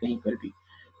करेगी कहीं पर भी।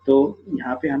 तो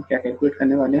यहाँ पे हम क्या कैलकुलेट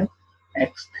करने वाले हैं,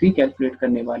 x3 कैलकुलेट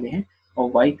करने वाले हैं,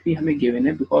 और y3 हमें गिवन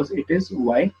है because it is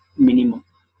y minimum.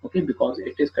 Okay, because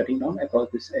it is cutting down across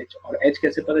this as. और एज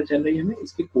कैसे पता चल रही है हमें,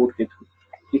 इसके कोड के थ्रू,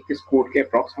 कि किस कोड के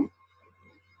अप्रॉक्स हम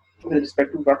with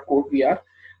respect to what code we are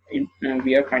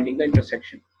finding the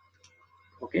intersection।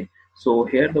 okay, so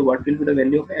here the what will be the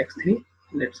value of x3,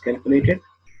 let's calculate it।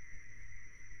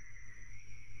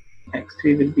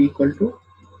 x3 will be equal to,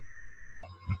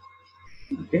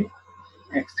 okay,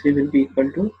 x3 will be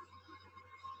equal to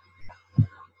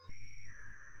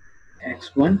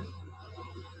x1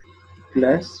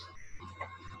 plus,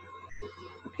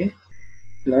 okay,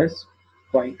 plus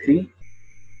y3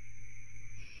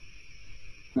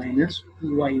 minus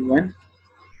y1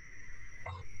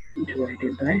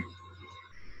 divided by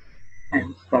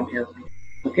m from here।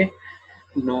 okay,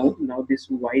 now this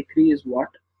y3 is what,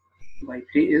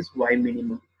 y3 is y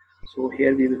minimum, so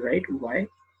here we will write y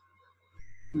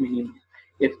minimum।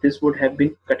 if this would have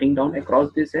been cutting down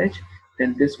across this edge,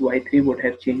 then this y3 would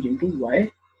have changed into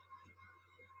y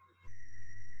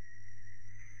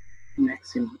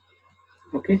maximum।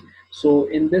 okay, so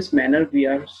in this manner we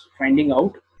are finding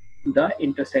out the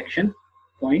intersection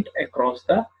point across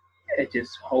the edges,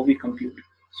 how we compute।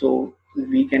 so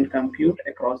we can compute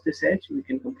across this edge, we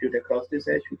can compute across this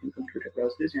edge, we can compute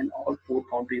across this, and all four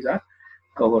boundaries are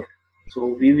covered। so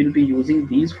we will be using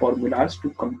these formulas to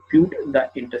compute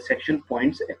the intersection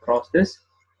points across these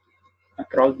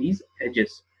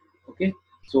edges। okay,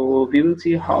 so we will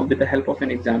see how, with the help of an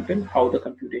example, how the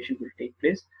computation will take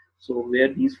place, so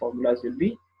where these formulas will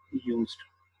be used।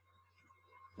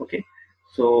 okay,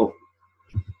 so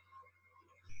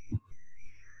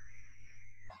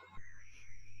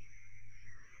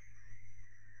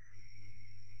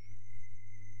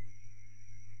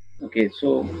okay,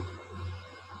 so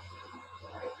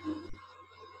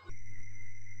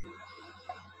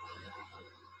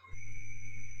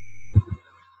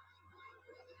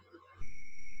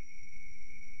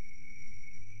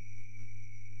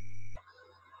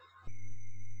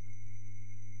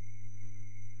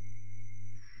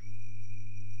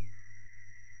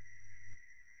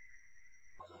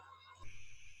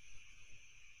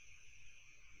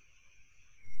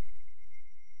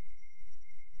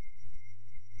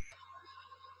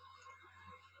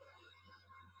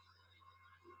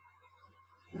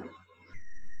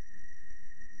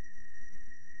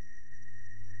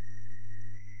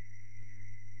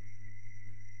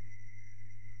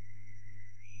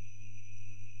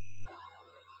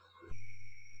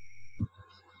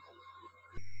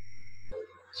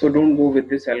So don't go with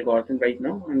this algorithm right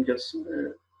now. I'm just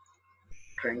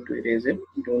trying to erase it.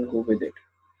 Don't go with it.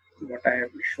 What I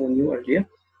have shown you earlier,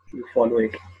 you follow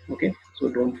it. Okay, so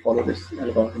don't follow this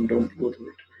algorithm, don't go through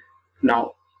it.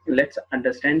 Now let's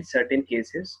understand certain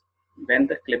cases when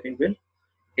the clipping will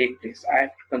take place. I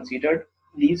have considered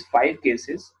these 5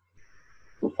 cases.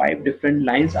 So 5 different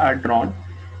lines are drawn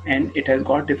and it has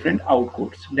got different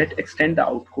outcodes. Let's extend the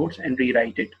outcodes and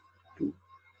rewrite it to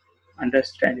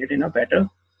understand it in a better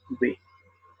way.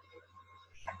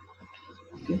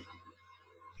 Okay.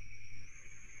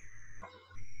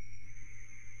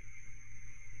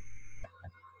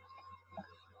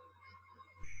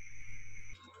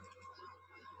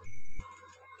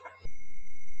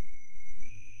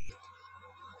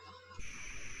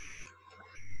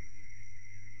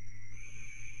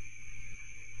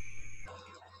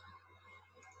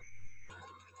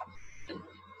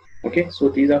 Okay, so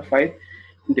these are 5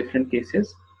 different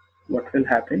cases. What will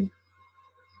happen?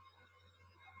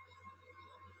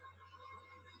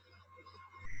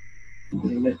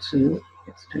 Let's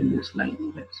extend this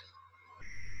line.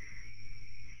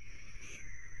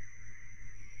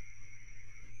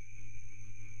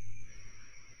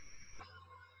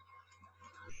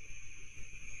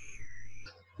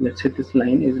 Let's say this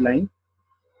line is line.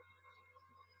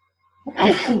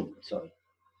 Sorry.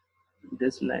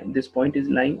 This point is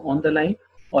lying on the line,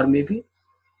 or maybe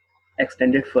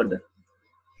extended further.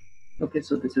 Okay,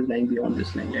 so this is lying beyond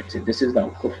this line. Let's say this is the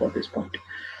output for this point.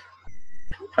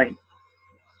 Fine.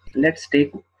 Let's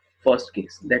take first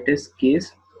case, that is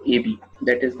case AB,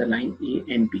 that is the line A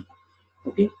and B.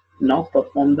 Okay, now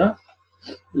perform the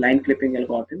line clipping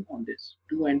algorithm on this.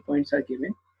 2 endpoints are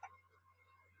given.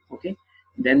 Okay,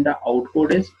 then the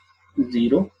outcode is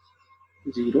 0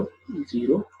 0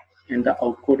 0 and the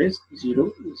outcode is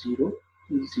 0 0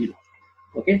 0.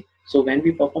 Okay, so when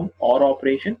we perform OR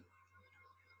operation,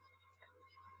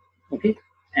 okay,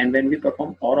 and when we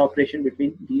perform OR operation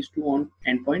between these two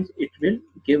endpoints, it will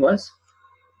give us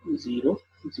 0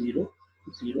 0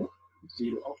 0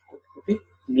 0 output. Okay,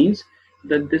 means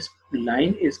that this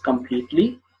line is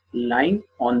completely lying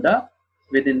on the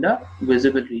within the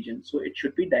visible region, so it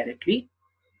should be directly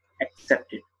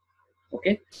accepted.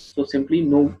 Okay, so simply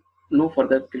no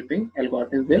further clipping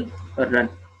algorithm will run.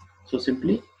 So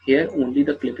simply here only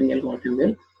the clipping algorithm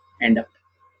will end up.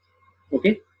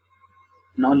 Okay,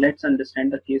 now let's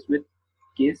understand the case with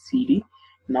case CD.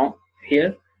 Now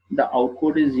here the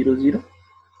outcode is 0 0.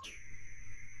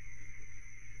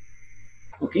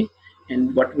 Okay,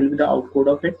 and what will be the outcode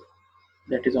of it?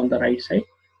 That is on the right side.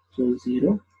 So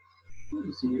 0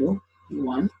 0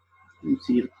 1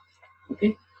 0.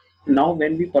 Okay, now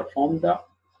when we perform the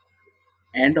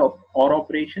AND OR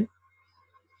operation,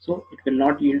 so it will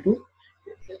not yield to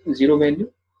 0 value.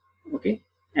 Okay,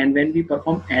 and when we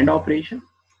perform AND operation,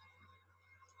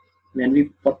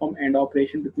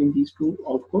 between these two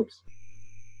outputs,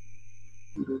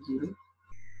 0 0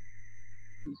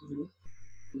 0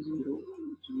 0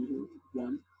 0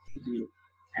 1 0,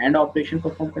 AND operation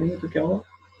perform करेंगे तो क्या होगा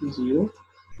 0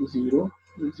 0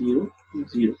 0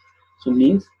 0. So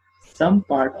means some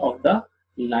part of the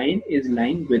line is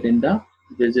lying within the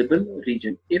visible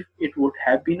region. If it would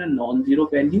have been a non-zero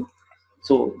value,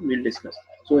 so we'll discuss.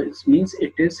 So it means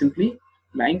it is simply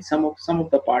lying, some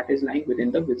of the part is lying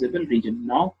within the visible region.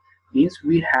 Now means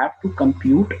we have to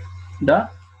compute the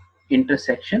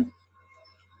intersection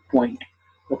point.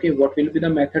 Okay, what will be the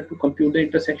method to compute the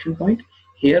intersection point?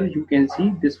 Here you can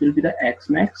see this will be the x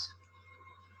max.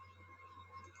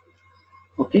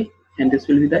 Okay, and this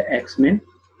will be the x min.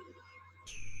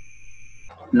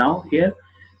 Now here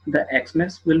the x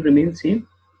max will remain same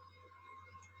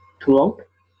throughout.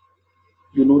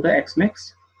 You know the x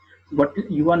max, but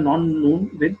you are not known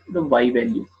with the y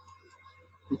value.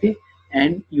 Okay,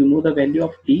 and you know the value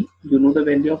of d, you know the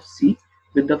value of c.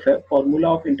 With the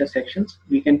formula of intersections,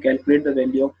 we can calculate the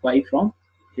value of y from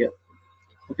here.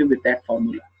 Okay, with that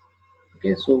formula.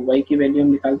 Okay, so y की value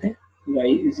हम निकालते हैं. Y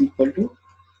is equal to,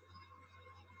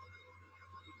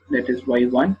 that is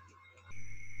y1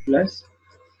 plus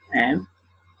m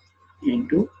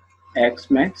into x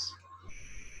max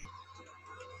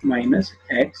minus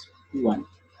x1.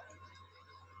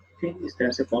 Okay, इस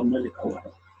तरह से formula लिखा हुआ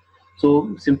है.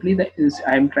 So simply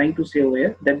I am trying to say over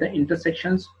here that the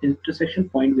intersection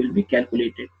point will be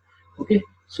calculated. Okay,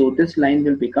 so this line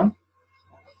will become,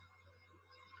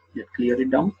 let's clear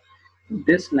it down.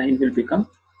 This line will become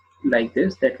like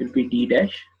this, that will be d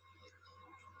dash.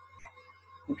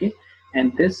 Okay,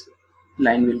 and this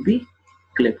line will be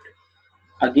clipped.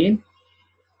 Again,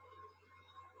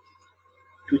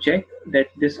 to check that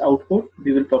this output,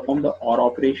 we will perform the OR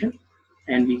operation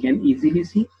and we can easily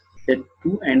see that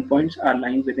two endpoints are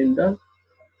lying within the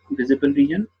visible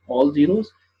region, all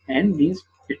zeros, and means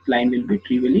its line will be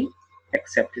trivially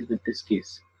accepted with this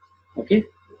case. Okay.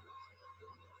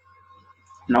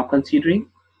 Now considering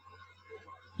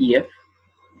EF.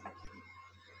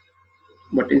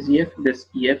 What is EF? This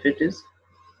EF it is.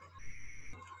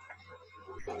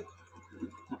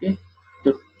 Okay.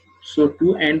 So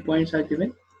two endpoints are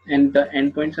given, and the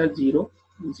endpoints are 0,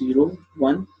 0,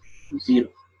 1, 0.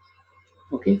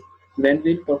 Okay. When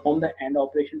we'll perform the AND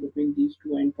operation between these two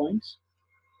endpoints,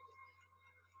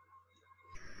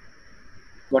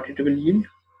 what it will yield?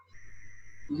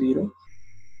 0,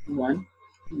 1,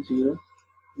 0,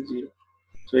 0.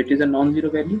 So it is a non-zero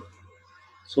value.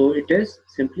 So it is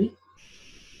simply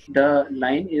the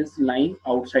line is lying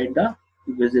outside the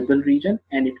visible region,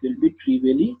 and it will be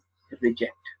trivially rejected.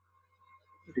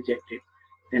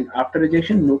 Then after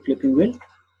rejection, no clipping will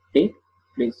take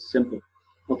place. Simple.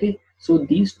 Okay. So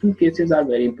these two cases are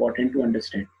very important to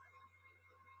understand.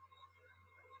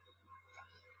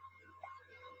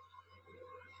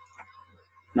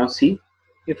 Now see,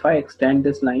 if I extend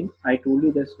this line, I told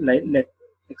you this, let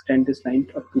extend this line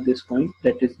up to this point,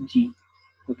 that is G.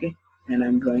 Okay. And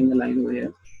I'm drawing a line over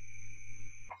here.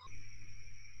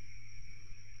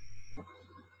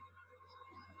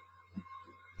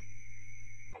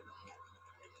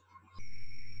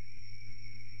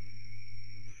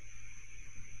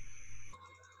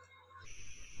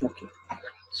 Okay.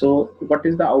 So what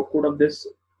is the outcode of this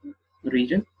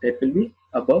region? That will be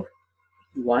above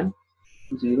 1,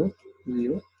 0,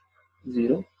 0,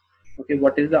 0. Okay.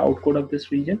 What is the outcode of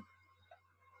this region?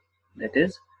 That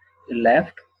is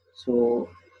left. So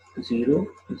 0,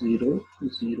 0,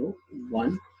 0,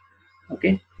 1.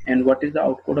 Okay. And what is the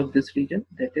outcode of this region?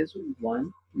 That is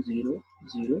 1, 0,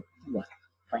 0, 1.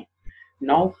 Fine.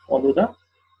 Now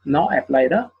apply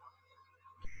the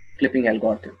clipping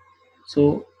algorithm.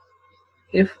 So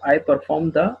if I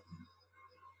perform the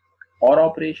OR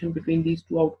operation between these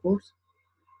two outputs,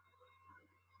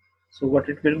 so what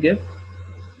it will give?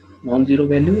 Non-zero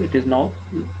value. It is now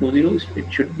no zero.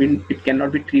 It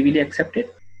cannot be trivially accepted.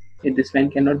 If this line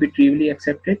cannot be trivially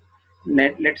accepted,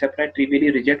 let's apply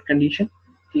trivially reject condition.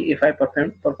 If I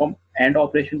perform AND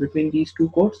operation between these two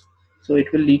codes, so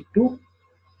it will lead to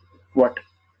what?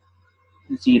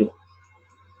 0.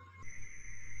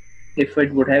 If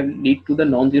it would have lead to the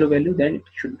non-zero value, then it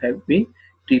should have been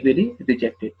trivially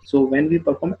rejected. So when we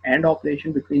perform AND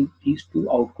operation between these two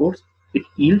outputs, it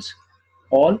yields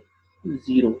all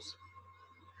zeros.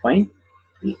 Fine.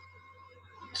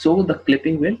 So the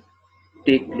clipping will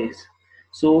take place.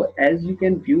 So as you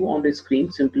can view on the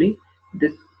screen, simply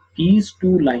these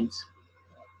two lines,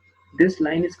 this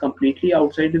line is completely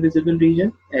outside the visible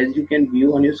region, as you can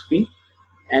view on your screen,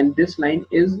 and this line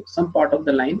is, some part of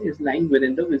the line is lying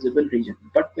within the visible region.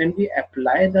 But when we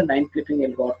apply the line clipping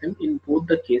algorithm in both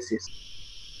the cases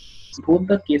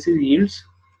yields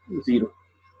 0.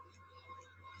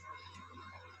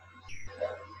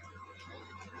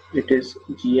 It is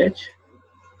GH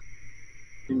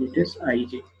and it is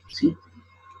IJ. See,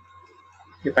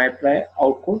 if I apply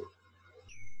output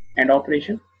and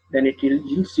operation, then it will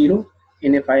yield 0,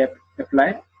 and if I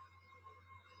apply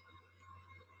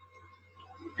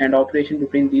and operation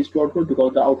between these two outputs,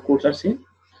 because the outputs are same,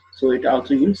 so it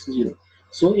also yields 0.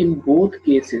 So in both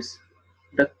cases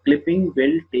the clipping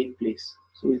will take place.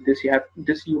 So this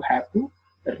you have to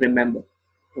remember.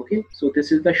 Okay. So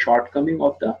this is the shortcoming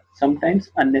of the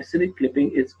sometimes unnecessary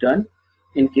clipping is done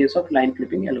in case of line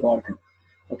clipping algorithm.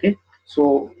 Okay.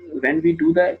 So when we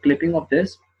do the clipping of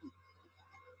this,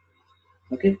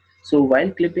 okay, so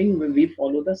while clipping we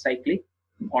follow the cyclic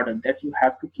order that you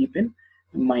have to keep in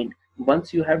mind.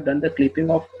 Once you have done the clipping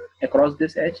of across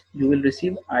this edge, you will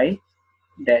receive I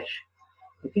dash.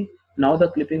 Okay. Now the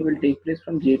clipping will take place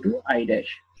from J to I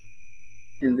dash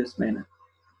in this manner.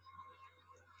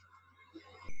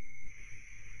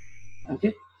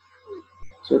 Okay.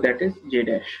 So that is J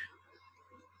dash.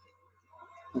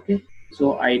 Okay.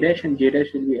 So I dash and J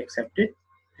dash will be accepted,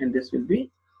 and this will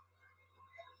be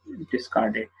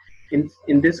discarded.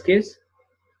 In this case,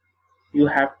 you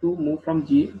have to move from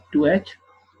G to H.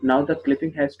 Now the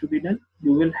clipping has to be done.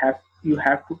 You have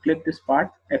to clip this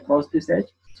part across this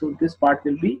edge. So this part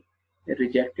will be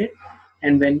rejected.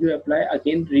 And when you apply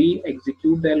again,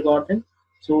 re-execute the algorithm.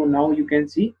 So now you can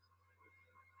see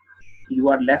you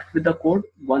are left with the code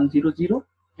 100,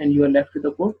 and you are left with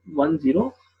the code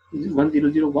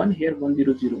 1001 here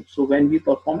 100. So when we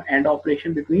perform AND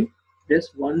operation between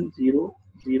this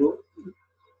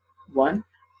 1001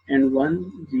 and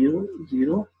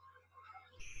 1000,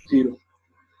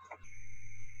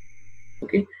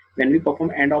 okay, when we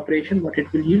perform AND operation, what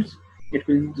it will yield? it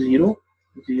will 0,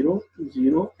 0,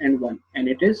 0 and 1, and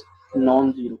it is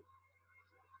non-zero.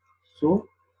 So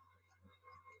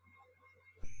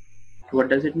what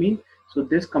does it mean? So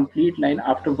this complete line,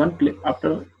 after one click,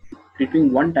 after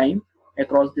clicking one time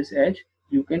across this edge,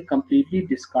 you can completely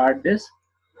discard this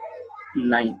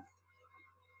line.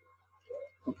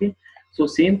 Okay, so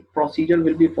same procedure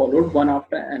will be followed one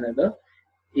after another.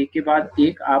 एक के बाद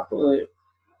एक आप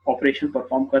operation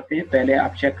perform करते हैं. पहले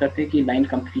आप check करते हैं कि लाइन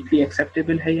कम्प्लीटली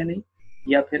एक्सेप्टेबल है या नहीं,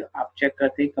 या फिर आप चेक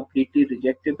करते हैं कम्प्लीटली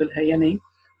रिजेक्टेबल है या नहीं,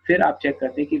 फिर आप चेक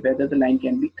करते हैं कि whether the line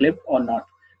can be clipped और not.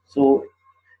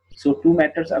 So two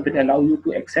methods will allow you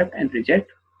to accept and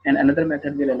reject, and another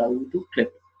method will allow you to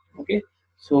clip. Okay,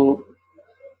 so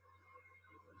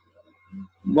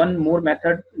one more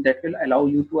method that will allow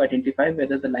you to identify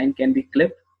whether the line can be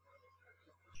clipped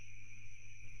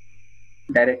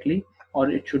directly or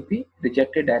it should be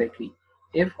rejected directly.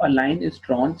 If a line is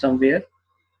drawn somewhere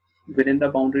within the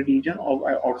boundary region or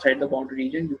outside the boundary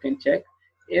region, you can check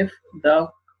if the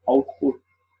output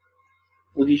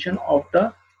position of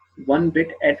the one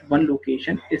bit at one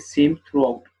location is same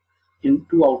throughout in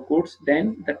two outputs,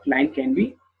 then that line can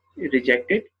be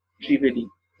rejected trivially.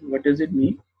 What does it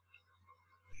mean?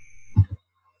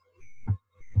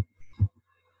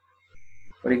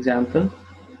 For example,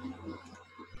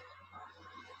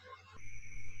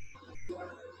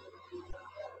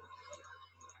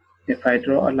 if I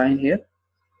draw a line here,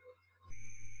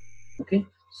 okay,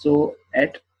 so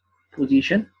at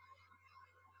position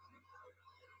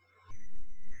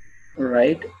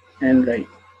right and right,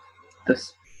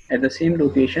 this at the same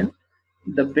location,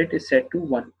 the bit is set to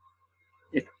 1.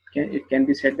 It can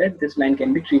be said that this line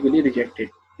can be trivially rejected.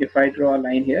 If I draw a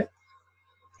line here,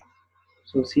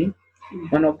 so see,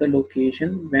 one of the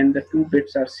location, when the two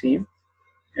bits are same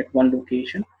at one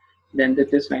location, then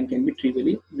this line can be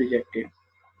trivially rejected.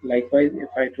 Likewise, if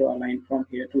I draw a line from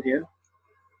here to here,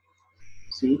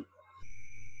 see,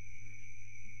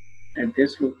 at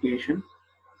this location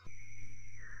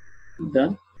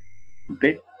the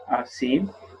bits are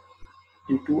same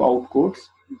in two outputs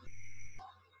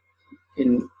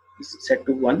in set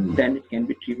to 1, then it can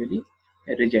be trivially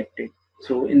rejected.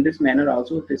 So in this manner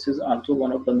also, this is also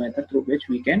one of the methods through which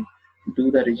we can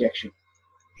do the rejection.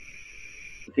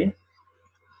 Okay,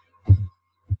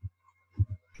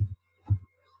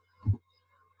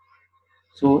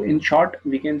 so in short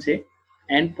we can say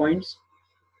endpoints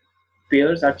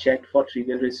pairs are checked for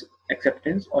trivial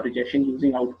acceptance or rejection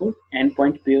using output.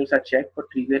 Endpoint pairs are checked for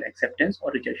trivial acceptance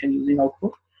or rejection using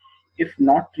output. If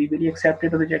not trivially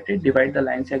accepted or rejected, divide the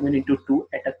line segment into two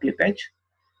at a clip edge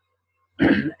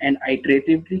and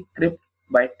iteratively clip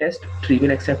by test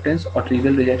trivial acceptance or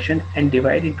trivial rejection and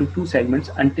divide into two segments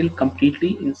until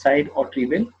completely inside or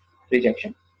trivial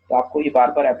rejection. तो आपको ये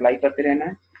बार बार apply करते रहना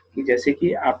है कि जैसे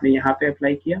कि आपने यहाँ पे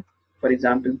अप्लाई किया, for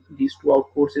example these two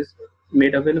outputs is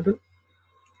made available.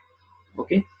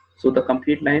 Okay, so the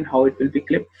complete line, how it will be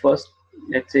clipped. First,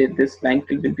 let's say this line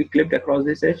will be clipped across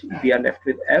this edge, we are left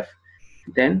with F,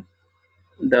 then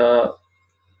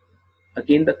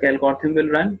again the algorithm will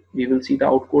run, we will see the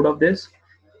output of this,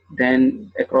 then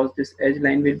across this edge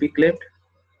line will be clipped.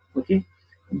 Okay,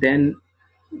 then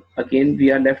again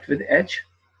we are left with H,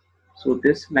 so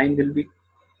this line will be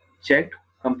checked,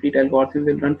 complete algorithm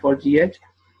will run for GH,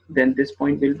 then this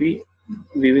point will be,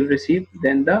 we will receive,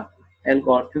 then the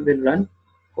algorithm will run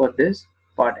for this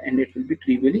part and it will be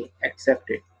trivially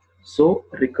accepted. So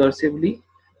recursively,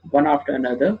 one after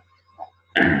another,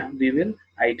 we will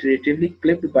iteratively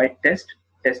clip by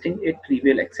testing a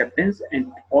trivial acceptance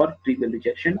and or trivial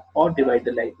rejection, or divide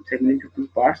the line segment into two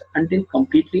parts until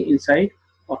completely inside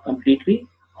or completely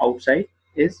outside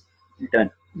is done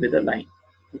with a line.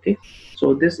 Okay,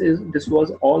 so this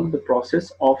was all the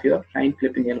process of your line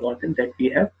clipping algorithm that we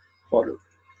have followed.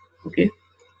 Okay,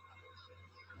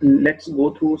 let's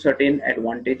go through certain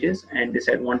advantages and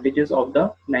disadvantages of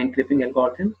the line clipping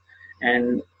algorithm,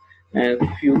 and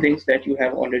a few things that you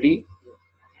have already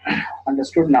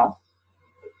understood now.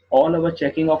 All our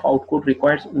checking of output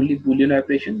requires only Boolean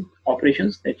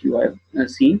operations that you have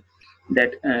seen,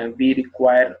 that we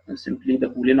require simply the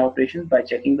Boolean operations. By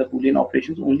checking the Boolean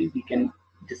operations only, we can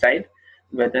decide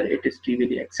whether it is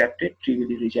trivially accepted,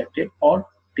 trivially rejected, or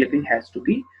clipping has to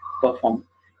be performed.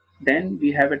 Then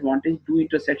we have advantage, do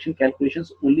intersection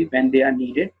calculations only when they are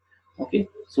needed. Okay,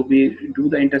 so we do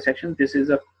the intersection. This is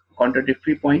a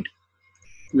contradictory point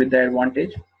with the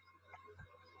advantage,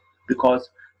 because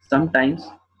sometimes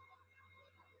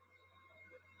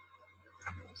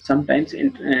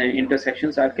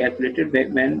intersections are calculated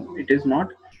when it is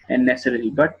not necessary,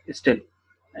 but still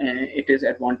it is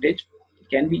advantage. It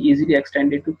can be easily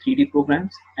extended to 3D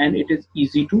programs, and it is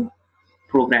easy to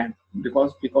program,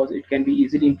 because it can be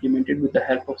easily implemented with the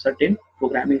help of certain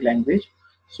programming language.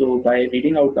 So by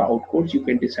reading out the outcodes, you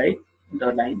can decide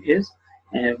the line is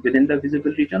within the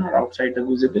visible region or outside the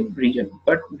visible region.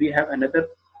 But we have another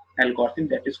algorithm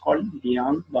that is called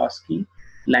Liang-Basky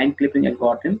line clipping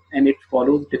algorithm, and it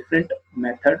follows different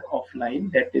method of line,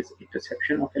 that is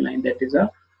intersection of a line, that is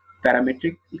a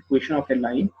parametric equation of a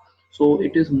line. So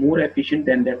it is more efficient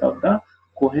than that of the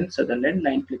Cohen-Sutherland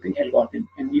line clipping algorithm,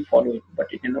 and we follow it. But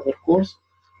in our course,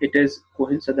 it is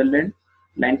Cohen-Sutherland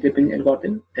line clipping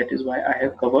algorithm. That is why I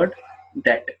have covered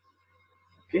that.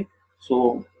 Okay,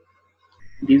 so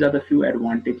these are the few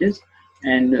advantages,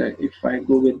 and if I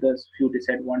go with the few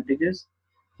disadvantages,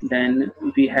 then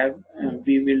we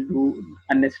will do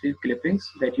unnecessary clippings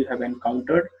that you have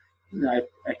encountered. I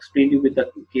explained you with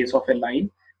the case of a line,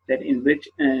 that in which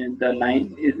the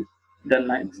line is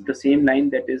the same line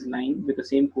that is lying with the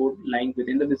same code lying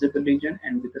within the visible region,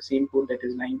 and with the same code that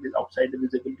is lying with outside the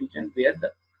visible region, where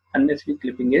the unnecessary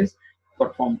clipping is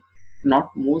performed.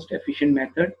 Not most efficient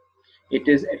method. It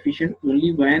is efficient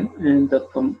only when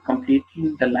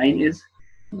completely the line is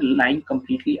lying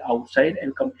completely outside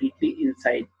and completely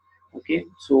inside. Okay,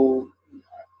 so,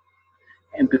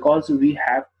 and because we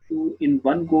have to in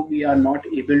one go, we are not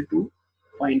able to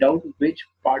find out which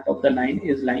part of the line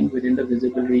is lying within the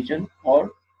visible region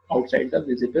or outside the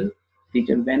visible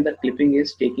region when the clipping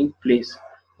is taking place.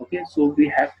 Okay, so we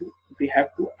have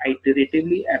to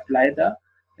iteratively apply the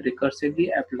recursively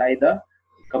apply the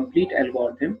complete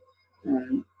algorithm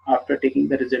after taking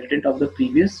the resultant of the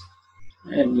previous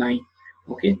line.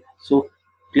 Okay, so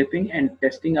clipping and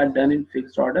testing are done in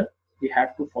fixed order. We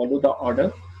have to follow the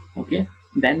order. Okay,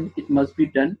 then it must be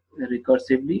done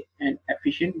recursively and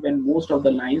efficient when most of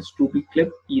the lines to be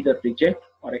clipped either reject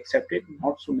or accepted,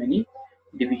 not so many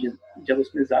divisions. जब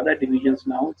उसमें ज़्यादा divisions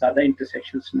ना हो, ज़्यादा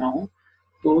intersections ना हो,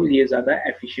 तो ये ज़्यादा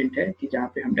efficient है कि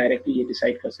जहाँ पे हम directly ये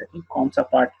decide कर सकें कौन सा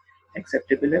part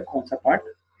acceptable है, कौन सा part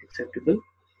acceptable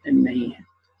नहीं है.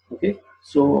 Okay,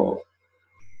 so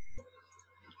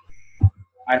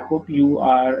I hope you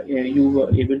were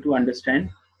able to understand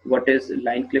what is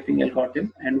line clipping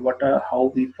algorithm and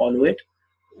how we follow it,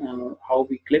 how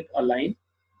we clip a line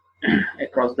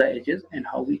across the edges, and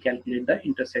how we calculate the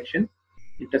intersections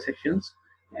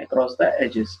across the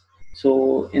edges.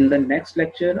 So in the next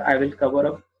lecture, I will cover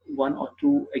up one or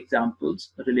two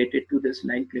examples related to this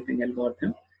line clipping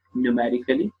algorithm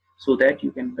numerically, so that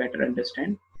you can better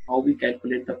understand how we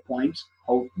calculate the points,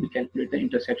 how we calculate the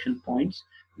intersection points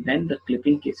when the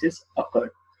clipping cases occur.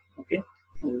 Okay,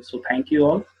 so thank you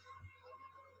all.